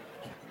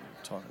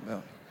talking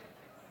about.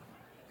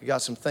 You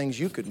got some things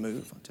you could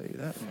move, I'll tell you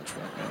that much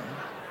right now.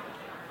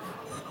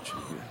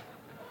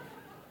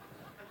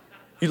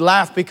 You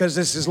laugh because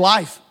this is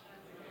life.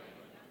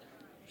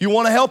 You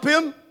want to help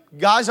him?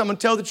 Guys, I'm going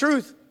to tell the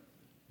truth.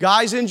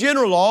 Guys in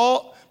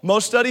general,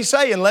 most studies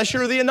say, unless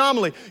you're the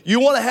anomaly, you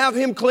want to have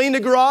him clean the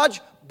garage,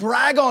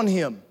 brag on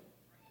him.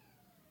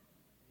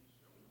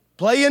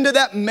 Play into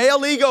that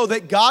male ego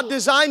that God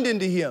designed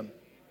into him.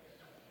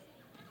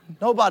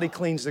 Nobody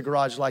cleans the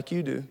garage like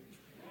you do.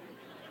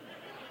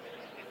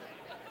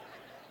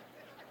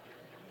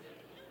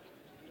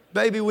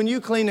 Baby, when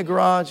you clean the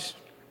garage,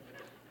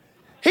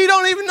 he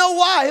don't even know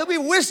why. He'll be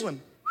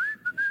whistling.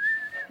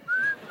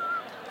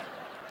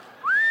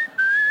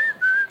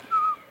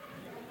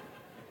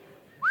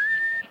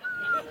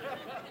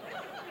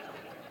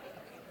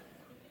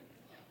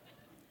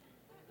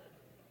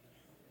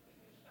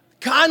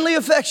 Kindly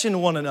affection to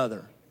one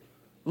another.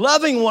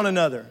 Loving one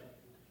another.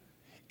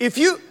 If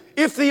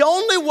the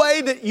only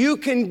way that you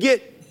can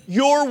get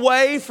your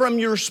way from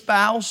your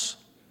spouse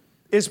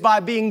is by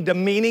being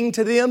demeaning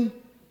to them,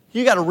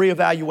 you got to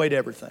reevaluate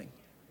everything.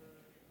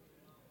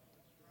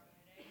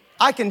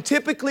 I can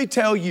typically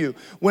tell you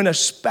when a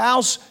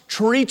spouse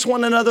treats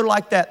one another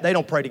like that, they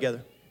don't pray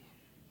together.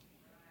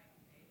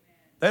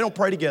 They don't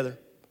pray together.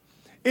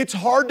 It's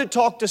hard to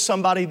talk to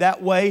somebody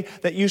that way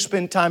that you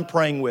spend time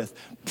praying with.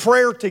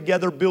 Prayer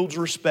together builds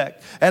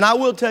respect. And I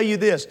will tell you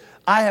this,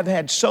 I have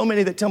had so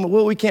many that tell me,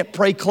 well, we can't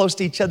pray close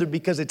to each other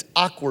because it's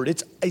awkward.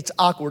 It's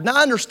awkward. Now,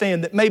 I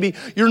understand that maybe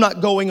you're not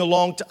going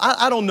along to,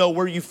 I don't know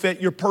where you fit,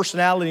 your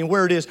personality and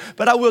where it is,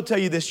 but I will tell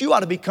you this, you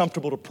ought to be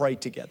comfortable to pray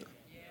together.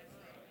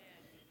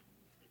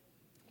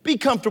 Be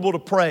comfortable to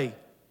pray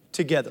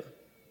together.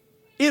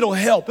 It'll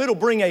help. It'll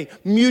bring a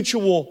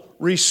mutual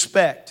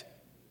respect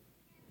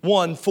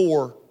one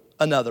for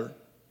another.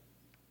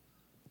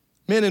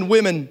 Men and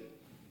women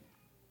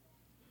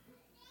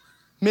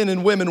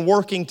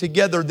working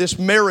together, this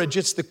marriage,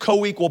 it's the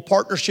co-equal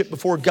partnership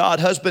before God.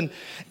 Husband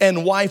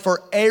and wife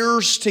are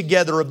heirs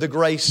together of the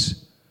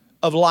grace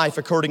of life,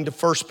 according to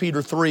 1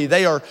 Peter 3.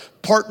 They are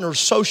partners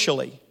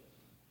socially,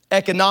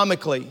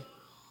 economically,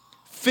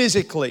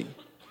 physically,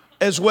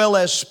 as well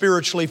as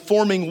spiritually,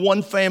 forming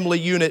one family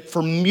unit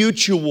for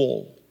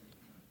mutual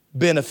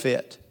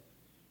benefit.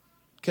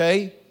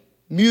 Okay?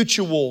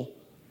 Mutual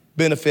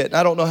benefit. And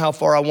I don't know how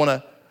far I want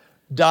to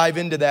dive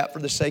into that for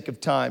the sake of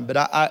time, but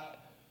I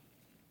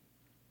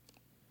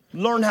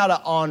learn how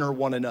to honor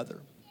one another,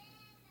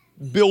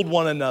 build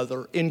one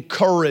another,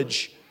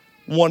 encourage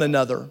one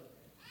another.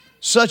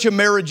 Such a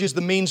marriage is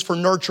the means for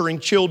nurturing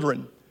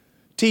children,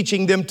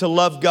 teaching them to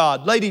love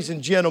God. Ladies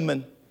and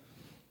gentlemen,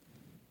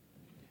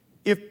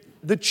 if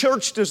the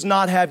church does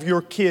not have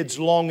your kids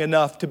long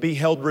enough to be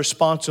held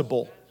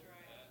responsible,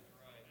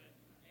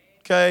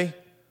 okay?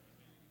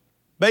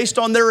 Based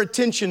on their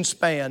attention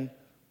span,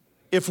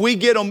 if we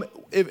get them,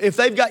 if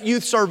they've got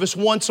youth service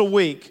once a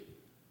week,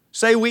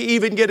 say we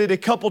even get it a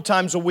couple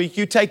times a week,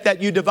 you take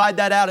that, you divide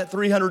that out at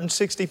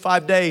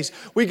 365 days,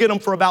 we get them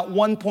for about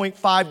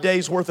 1.5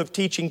 days worth of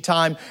teaching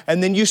time,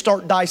 and then you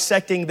start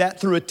dissecting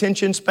that through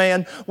attention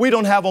span, we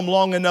don't have them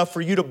long enough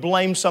for you to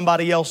blame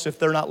somebody else if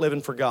they're not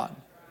living for God.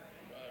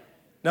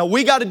 Now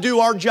we got to do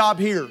our job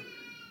here.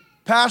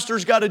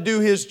 Pastor's got to do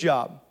his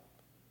job.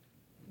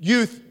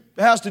 Youth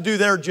has to do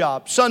their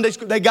job. Sunday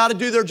school, they got to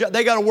do their job.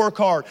 They got to work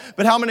hard.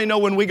 But how many know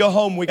when we go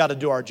home, we got to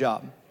do our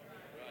job?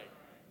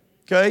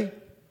 Okay?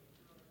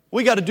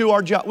 We got to do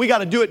our job. We got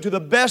to do it to the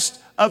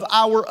best of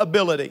our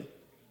ability.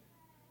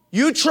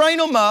 You train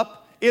them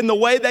up in the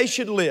way they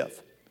should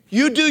live.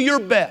 You do your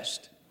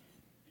best.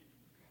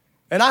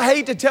 And I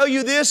hate to tell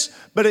you this,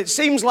 but it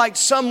seems like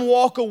some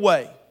walk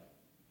away.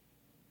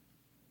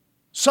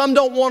 Some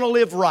don't want to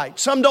live right.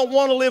 Some don't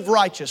want to live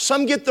righteous.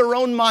 Some get their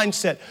own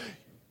mindset.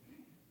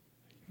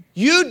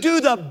 You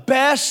do the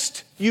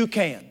best you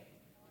can.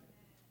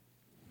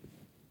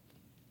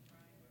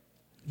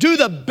 Do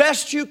the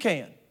best you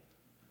can.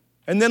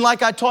 And then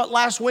like I taught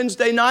last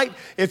Wednesday night,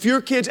 if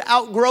your kids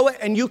outgrow it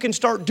and you can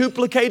start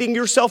duplicating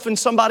yourself in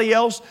somebody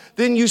else,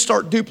 then you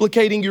start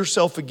duplicating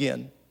yourself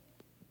again.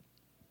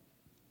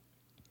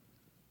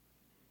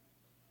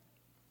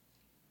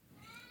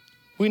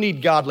 We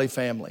need godly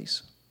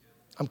families.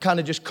 I'm kind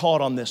of just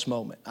caught on this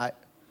moment.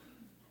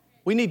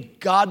 We need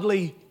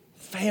godly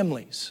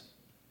families.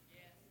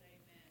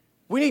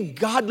 We need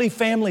godly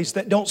families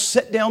that don't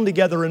sit down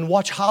together and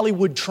watch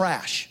Hollywood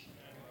trash.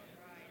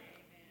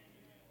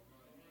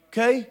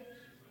 Okay?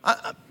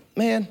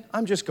 Man,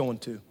 I'm just going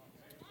to.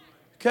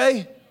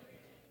 Okay?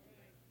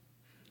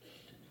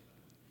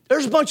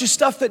 There's a bunch of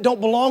stuff that don't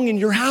belong in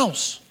your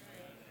house.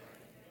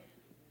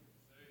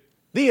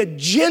 The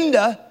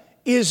agenda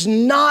is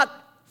not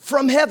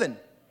from heaven.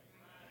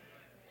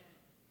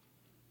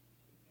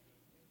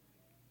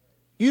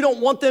 You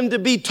don't want them to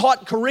be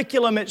taught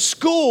curriculum at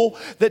school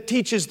that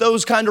teaches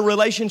those kind of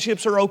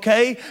relationships are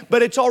okay,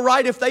 but it's all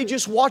right if they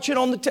just watch it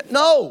on the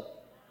No.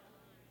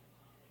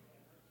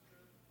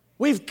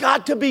 We've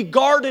got to be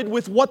guarded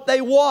with what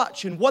they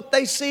watch and what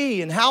they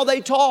see and how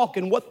they talk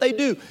and what they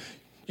do.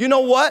 You know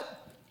what?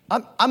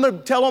 I'm going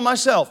to tell on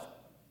myself.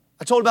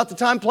 I told about the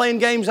time playing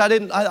games.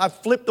 I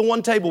flipped the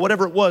one table,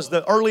 whatever it was,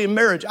 the early in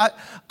marriage.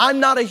 I'm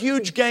not a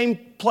huge game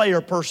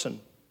player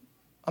person.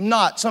 I'm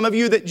not. Some of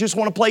you that just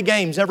want to play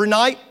games every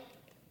night,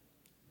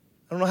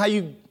 I don't know how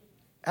you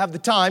have the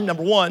time,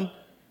 number one,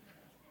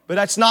 but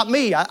that's not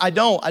me. I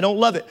don't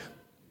love it.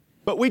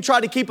 But we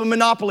try to keep a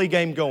Monopoly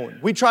game going.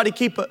 We try to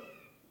keep a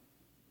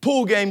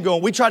pool game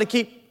going. We try to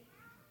keep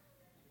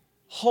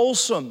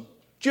wholesome,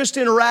 just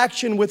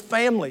interaction with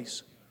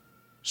families,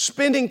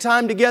 spending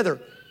time together.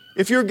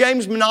 If your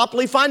game's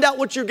Monopoly, find out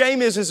what your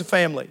game is as a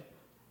family.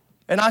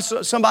 And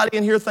somebody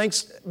in here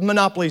thinks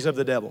Monopoly's of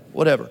the devil,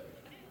 whatever.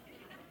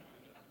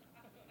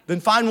 Then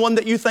find one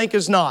that you think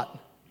is not.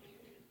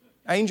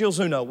 Angels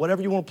Uno,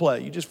 whatever you want to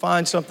play. You just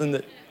find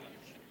something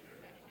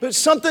but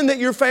something that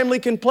your family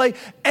can play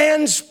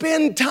and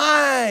spend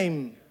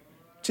time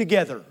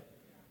together.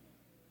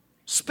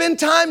 Spend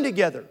time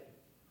together.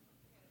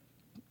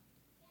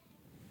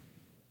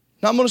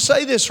 Now I'm going to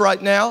say this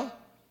right now.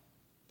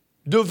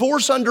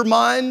 Divorce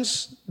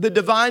undermines the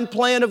divine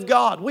plan of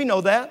God. We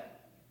know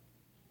that.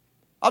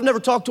 I've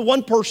never talked to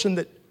one person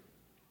that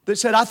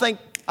said, I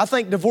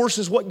think divorce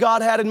is what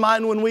God had in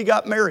mind when we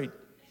got married.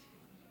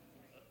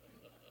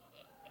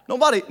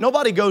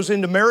 Nobody goes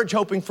into marriage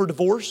hoping for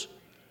divorce.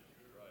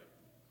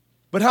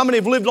 But how many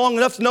have lived long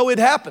enough to know it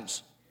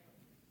happens?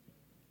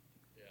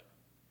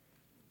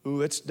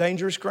 Ooh, it's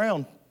dangerous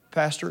ground,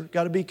 Pastor.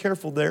 Got to be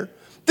careful there.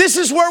 This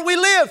is where we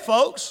live,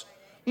 folks.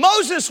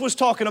 Moses was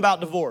talking about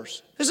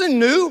divorce. This isn't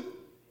new.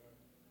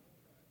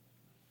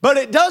 But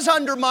it does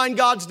undermine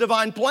God's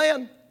divine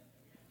plan.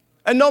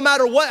 And no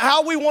matter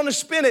how we want to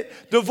spin it,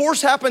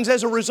 divorce happens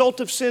as a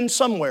result of sin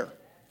somewhere.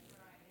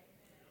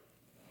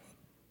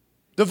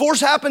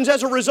 Divorce happens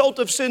as a result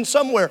of sin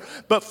somewhere.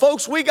 But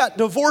folks, we got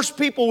divorced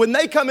people. When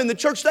they come in the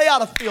church, they ought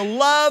to feel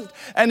loved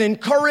and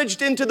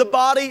encouraged into the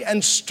body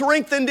and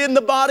strengthened in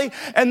the body.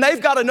 And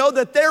they've got to know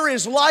that there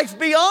is life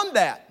beyond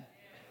that.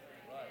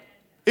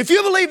 If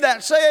you believe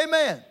that, say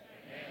amen.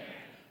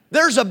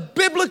 There's a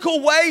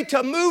biblical way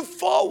to move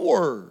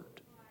forward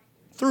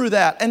through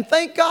that. And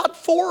thank God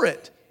for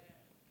it.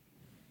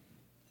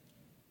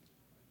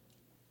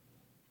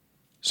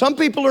 Some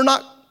people are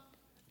not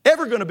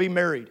ever going to be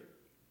married.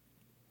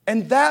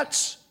 And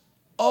that's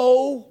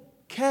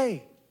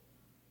okay.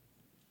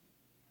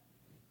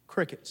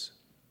 Crickets.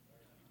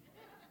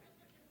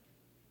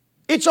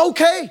 It's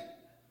okay.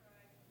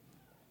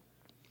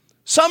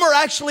 Some are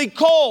actually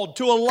called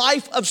to a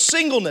life of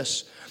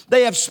singleness.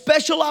 They have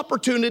special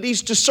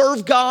opportunities to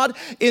serve God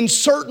in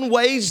certain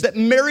ways that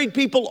married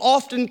people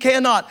often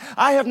cannot.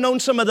 I have known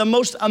some of the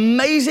most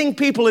amazing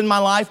people in my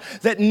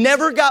life that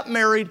never got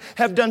married,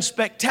 have done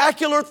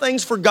spectacular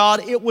things for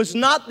God. It was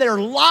not their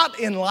lot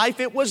in life,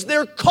 it was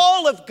their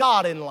call of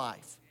God in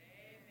life.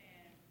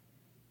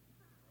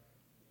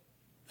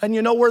 And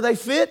you know where they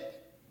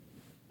fit?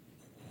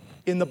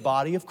 In the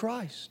body of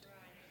Christ,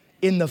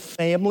 in the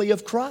family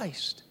of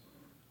Christ.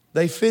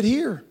 They fit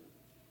here,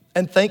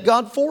 and thank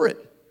God for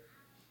it.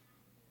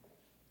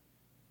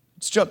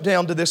 Let's jump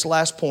down to this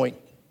last point.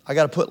 I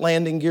got to put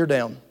landing gear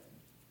down.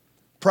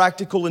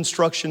 Practical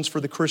instructions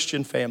for the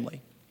Christian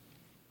family.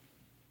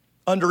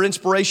 Under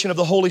inspiration of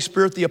the Holy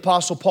Spirit, the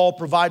Apostle Paul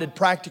provided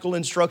practical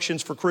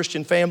instructions for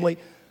Christian families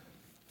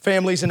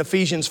in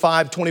Ephesians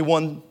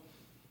 5:21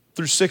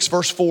 through 6,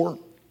 verse 4.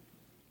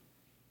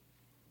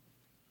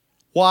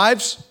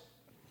 Wives,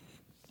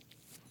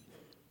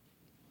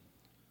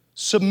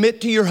 submit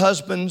to your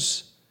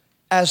husbands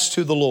as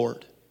to the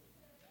Lord.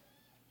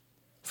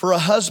 For a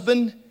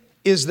husband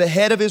is the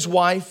head of his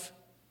wife,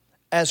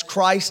 as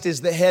Christ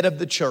is the head of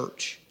the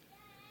church.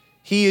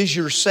 He is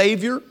your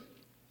Savior,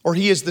 or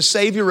He is the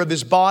Savior of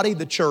His body,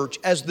 the church.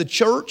 As the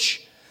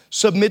church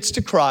submits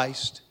to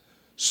Christ,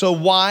 so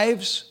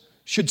wives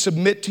should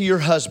submit to your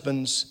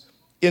husbands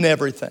in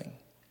everything.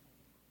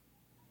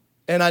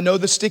 And I know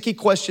the sticky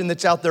question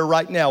that's out there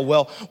right now,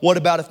 well, what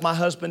about if my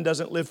husband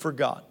doesn't live for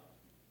God?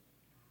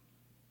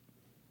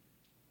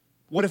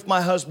 What if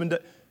my husband...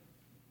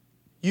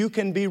 You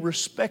can be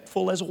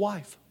respectful as a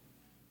wife.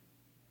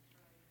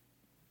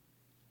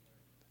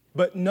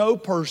 But no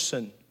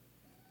person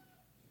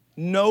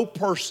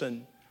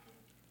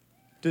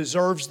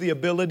deserves the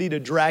ability to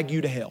drag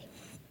you to hell.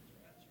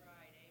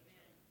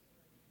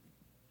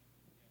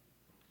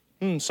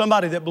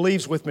 Somebody that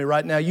believes with me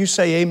right now, you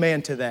say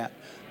amen to that.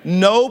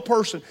 No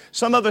person.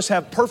 Some of us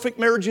have perfect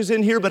marriages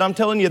in here, but I'm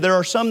telling you, there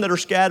are some that are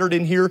scattered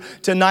in here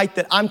tonight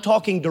that I'm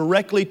talking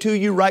directly to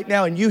you right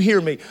now, and you hear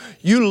me.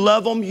 You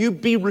love them, you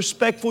be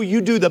respectful,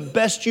 you do the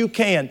best you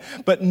can,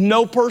 but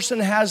no person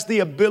has the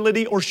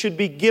ability or should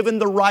be given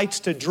the rights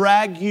to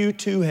drag you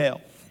to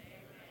hell.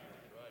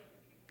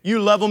 You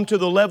love them to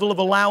the level of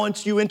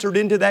allowance. You entered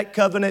into that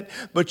covenant,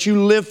 but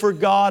you live for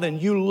God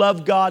and you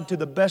love God to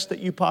the best that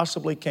you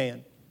possibly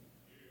can.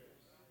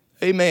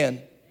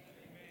 Amen.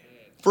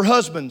 For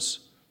husbands,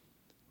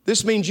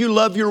 this means you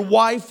love your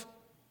wife.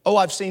 Oh,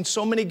 I've seen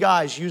so many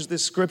guys use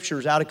these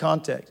scriptures out of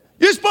context.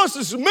 You're supposed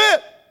to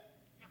submit.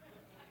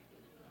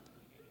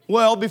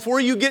 Well, before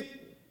you get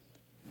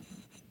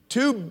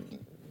too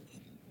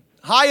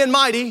high and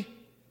mighty,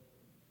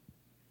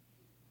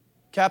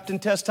 Captain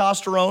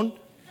Testosterone,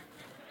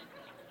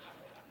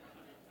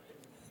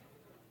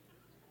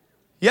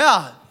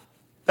 yeah,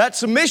 that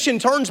submission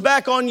turns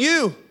back on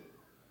you.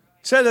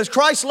 He said, as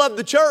Christ loved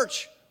the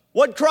church,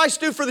 what did Christ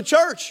do for the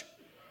church?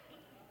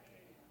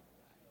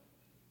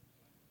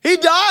 He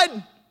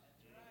died.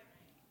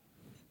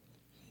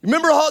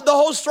 Remember the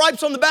whole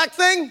stripes on the back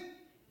thing?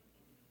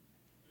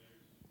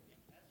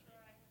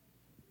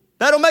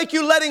 That'll make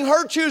you letting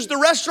her choose the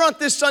restaurant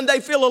this Sunday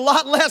feel a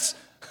lot less.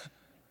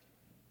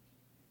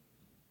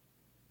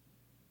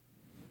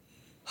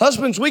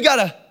 Husbands, we got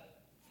to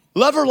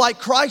love her like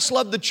Christ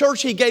loved the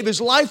church He gave His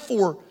life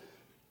for.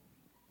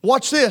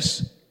 Watch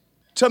this.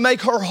 To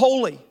make her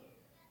holy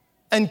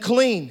and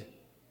clean.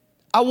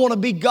 I want to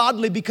be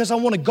godly because I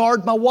want to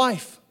guard my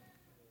wife.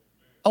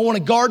 I want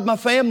to guard my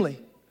family.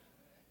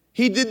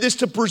 He did this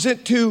to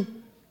present to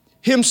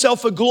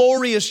Himself a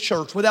glorious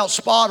church without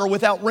spot or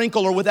without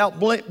wrinkle or without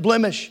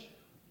blemish.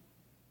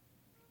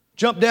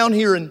 Jump down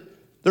here and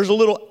there's a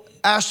little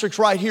asterisk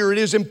right here. It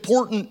is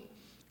important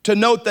to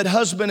note that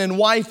husband and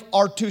wife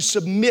are to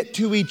submit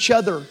to each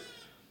other.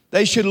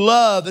 They should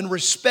love and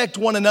respect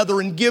one another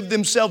and give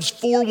themselves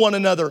for one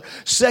another.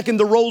 Second,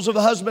 the roles of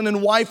a husband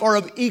and wife are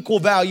of equal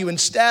value and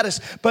status,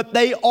 but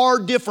they are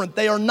different.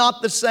 They are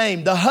not the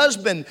same. The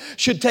husband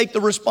should take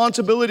the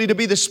responsibility to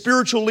be the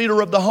spiritual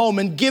leader of the home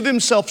and give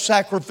himself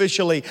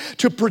sacrificially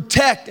to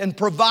protect and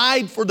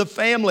provide for the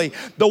family.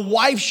 The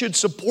wife should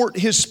support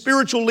his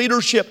spiritual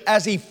leadership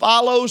as he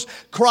follows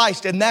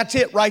Christ. And that's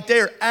it right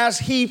there, as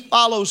he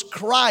follows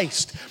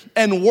Christ.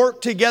 And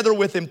work together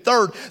with Him.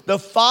 Third, the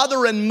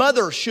father and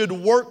mother should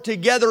work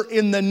together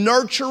in the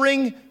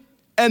nurturing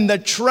and the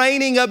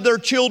training of their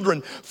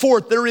children.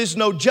 Fourth, there is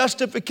no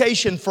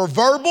justification for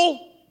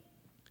verbal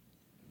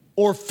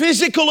or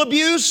physical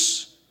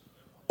abuse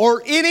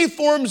or any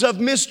forms of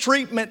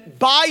mistreatment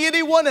by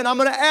anyone, and I'm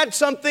going to add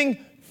something,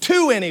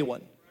 to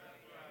anyone.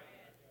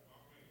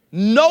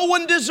 No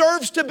one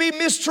deserves to be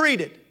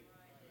mistreated.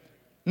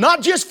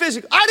 Not just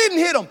physically. I didn't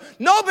hit them.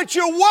 No, but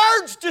your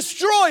words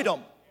destroyed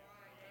them.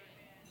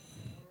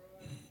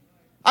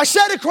 I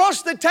sat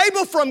across the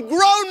table from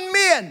grown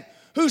men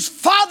whose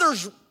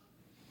fathers...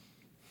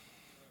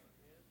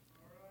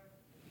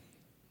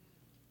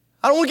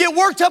 I don't want to get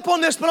worked up on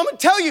this, but I'm going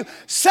to tell you,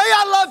 say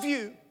I love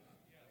you.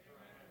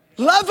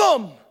 Love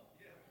them.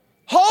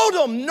 Hold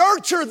them.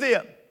 Nurture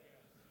them.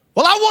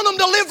 Well, I want them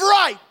to live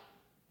right.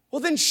 Well,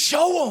 then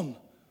show them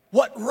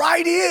what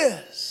right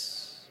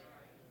is.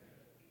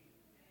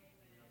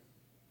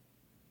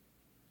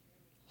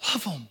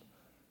 Love them.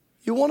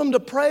 You want them to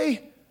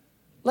pray?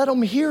 Let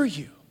them hear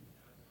you.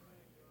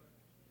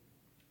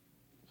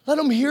 Let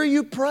them hear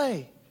you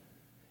pray.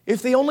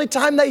 If the only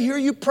time they hear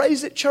you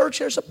praise at church,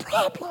 there's a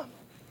problem.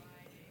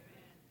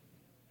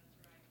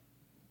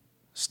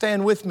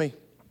 Stand with me.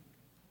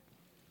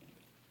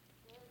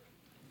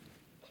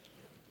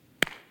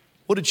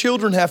 What do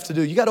children have to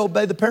do? You got to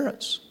obey the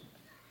parents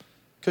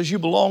because you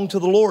belong to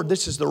the Lord.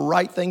 This is the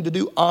right thing to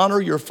do. Honor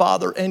your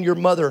father and your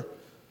mother.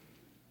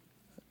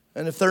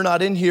 And if they're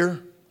not in here,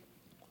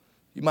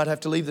 you might have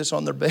to leave this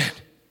on their bed.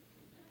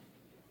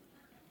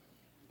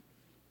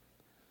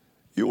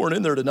 You weren't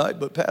in there tonight,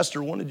 but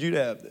Pastor wanted you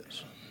to have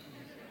this.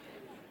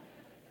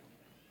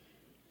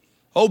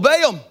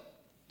 Obey them.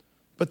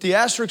 But the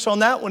asterisk on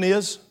that one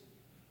is,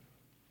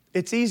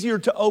 it's easier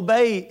to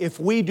obey if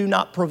we do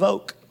not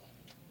provoke.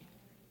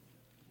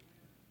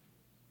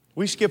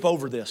 We skip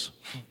over this.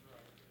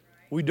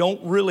 We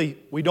don't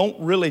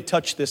really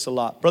touch this a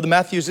lot. Brother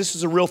Matthews, this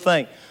is a real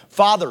thing.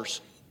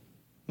 Fathers,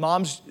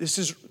 moms, this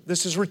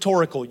is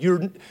rhetorical.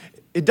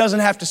 It doesn't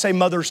have to say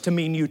mothers to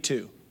mean you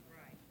too.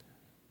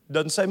 It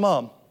doesn't say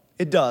mom.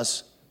 It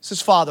does. It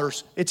says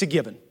fathers. It's a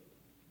given.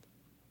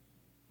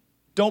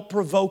 Don't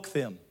provoke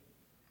them.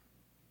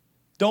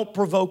 Don't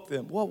provoke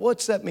them. Well,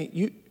 what's that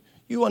mean?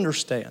 You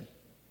understand.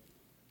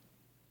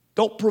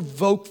 Don't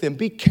provoke them.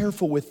 Be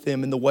careful with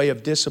them in the way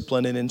of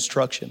discipline and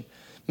instruction.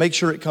 Make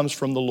sure it comes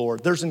from the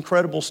Lord. There's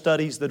incredible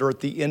studies that are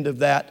at the end of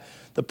that,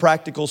 the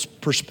practical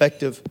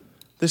perspective.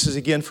 This is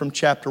again from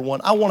chapter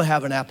 1. I want to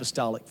have an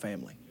apostolic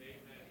family.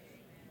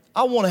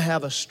 I want to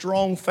have a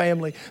strong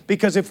family,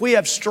 because if we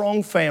have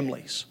strong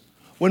families,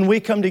 when we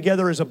come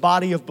together as a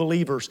body of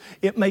believers,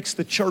 it makes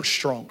the church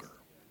stronger.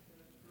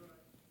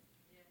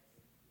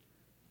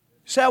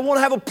 You say, I want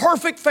to have a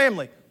perfect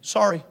family.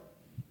 Sorry.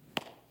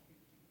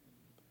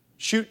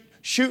 Shoot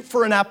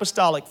for an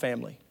apostolic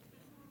family.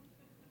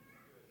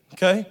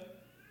 Okay?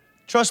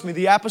 Trust me,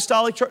 the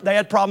apostolic church, they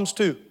had problems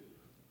too.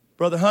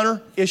 Brother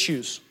Hunter,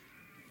 issues.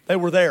 They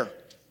were there.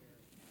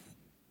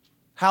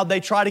 How'd they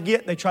try to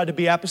get? They tried to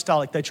be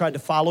apostolic. They tried to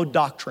follow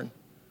doctrine.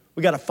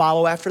 We got to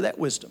follow after that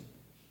wisdom.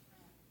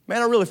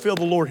 Man, I really feel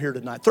the Lord here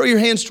tonight. Throw your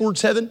hands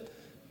towards heaven.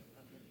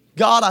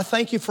 God, I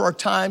thank you for our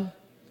time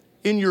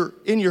in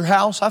your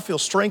house. I feel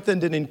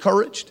strengthened and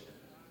encouraged.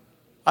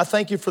 I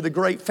thank you for the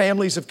great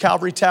families of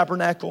Calvary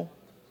Tabernacle.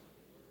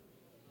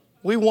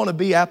 We want to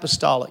be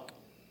apostolic,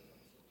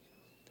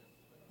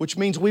 which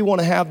means we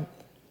want to have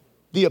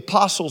the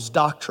apostles'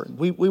 doctrine.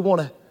 We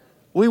want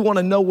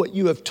to know what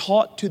you have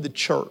taught to the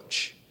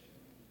church.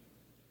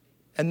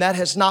 And that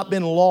has not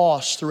been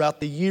lost throughout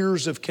the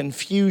years of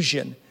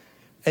confusion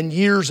and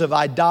years of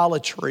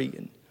idolatry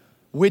and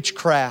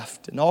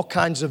witchcraft and all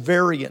kinds of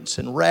variance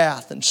and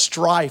wrath and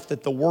strife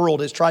that the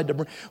world has tried to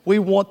bring. We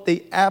want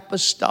the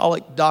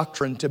apostolic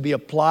doctrine to be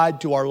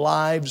applied to our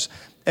lives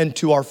and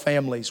to our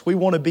families. We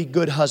want to be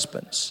good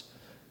husbands,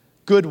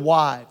 good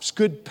wives,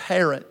 good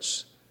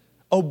parents,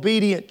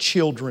 obedient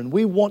children.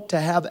 We want to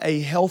have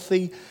a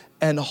healthy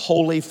and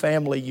holy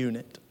family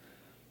unit.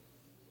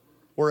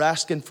 We're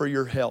asking for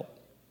your help.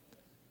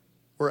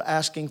 We're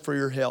asking for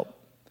your help.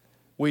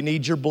 We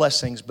need your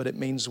blessings, but it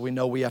means we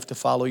know we have to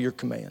follow your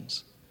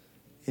commands.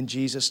 In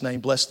Jesus' name,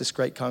 bless this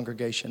great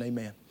congregation.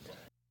 Amen.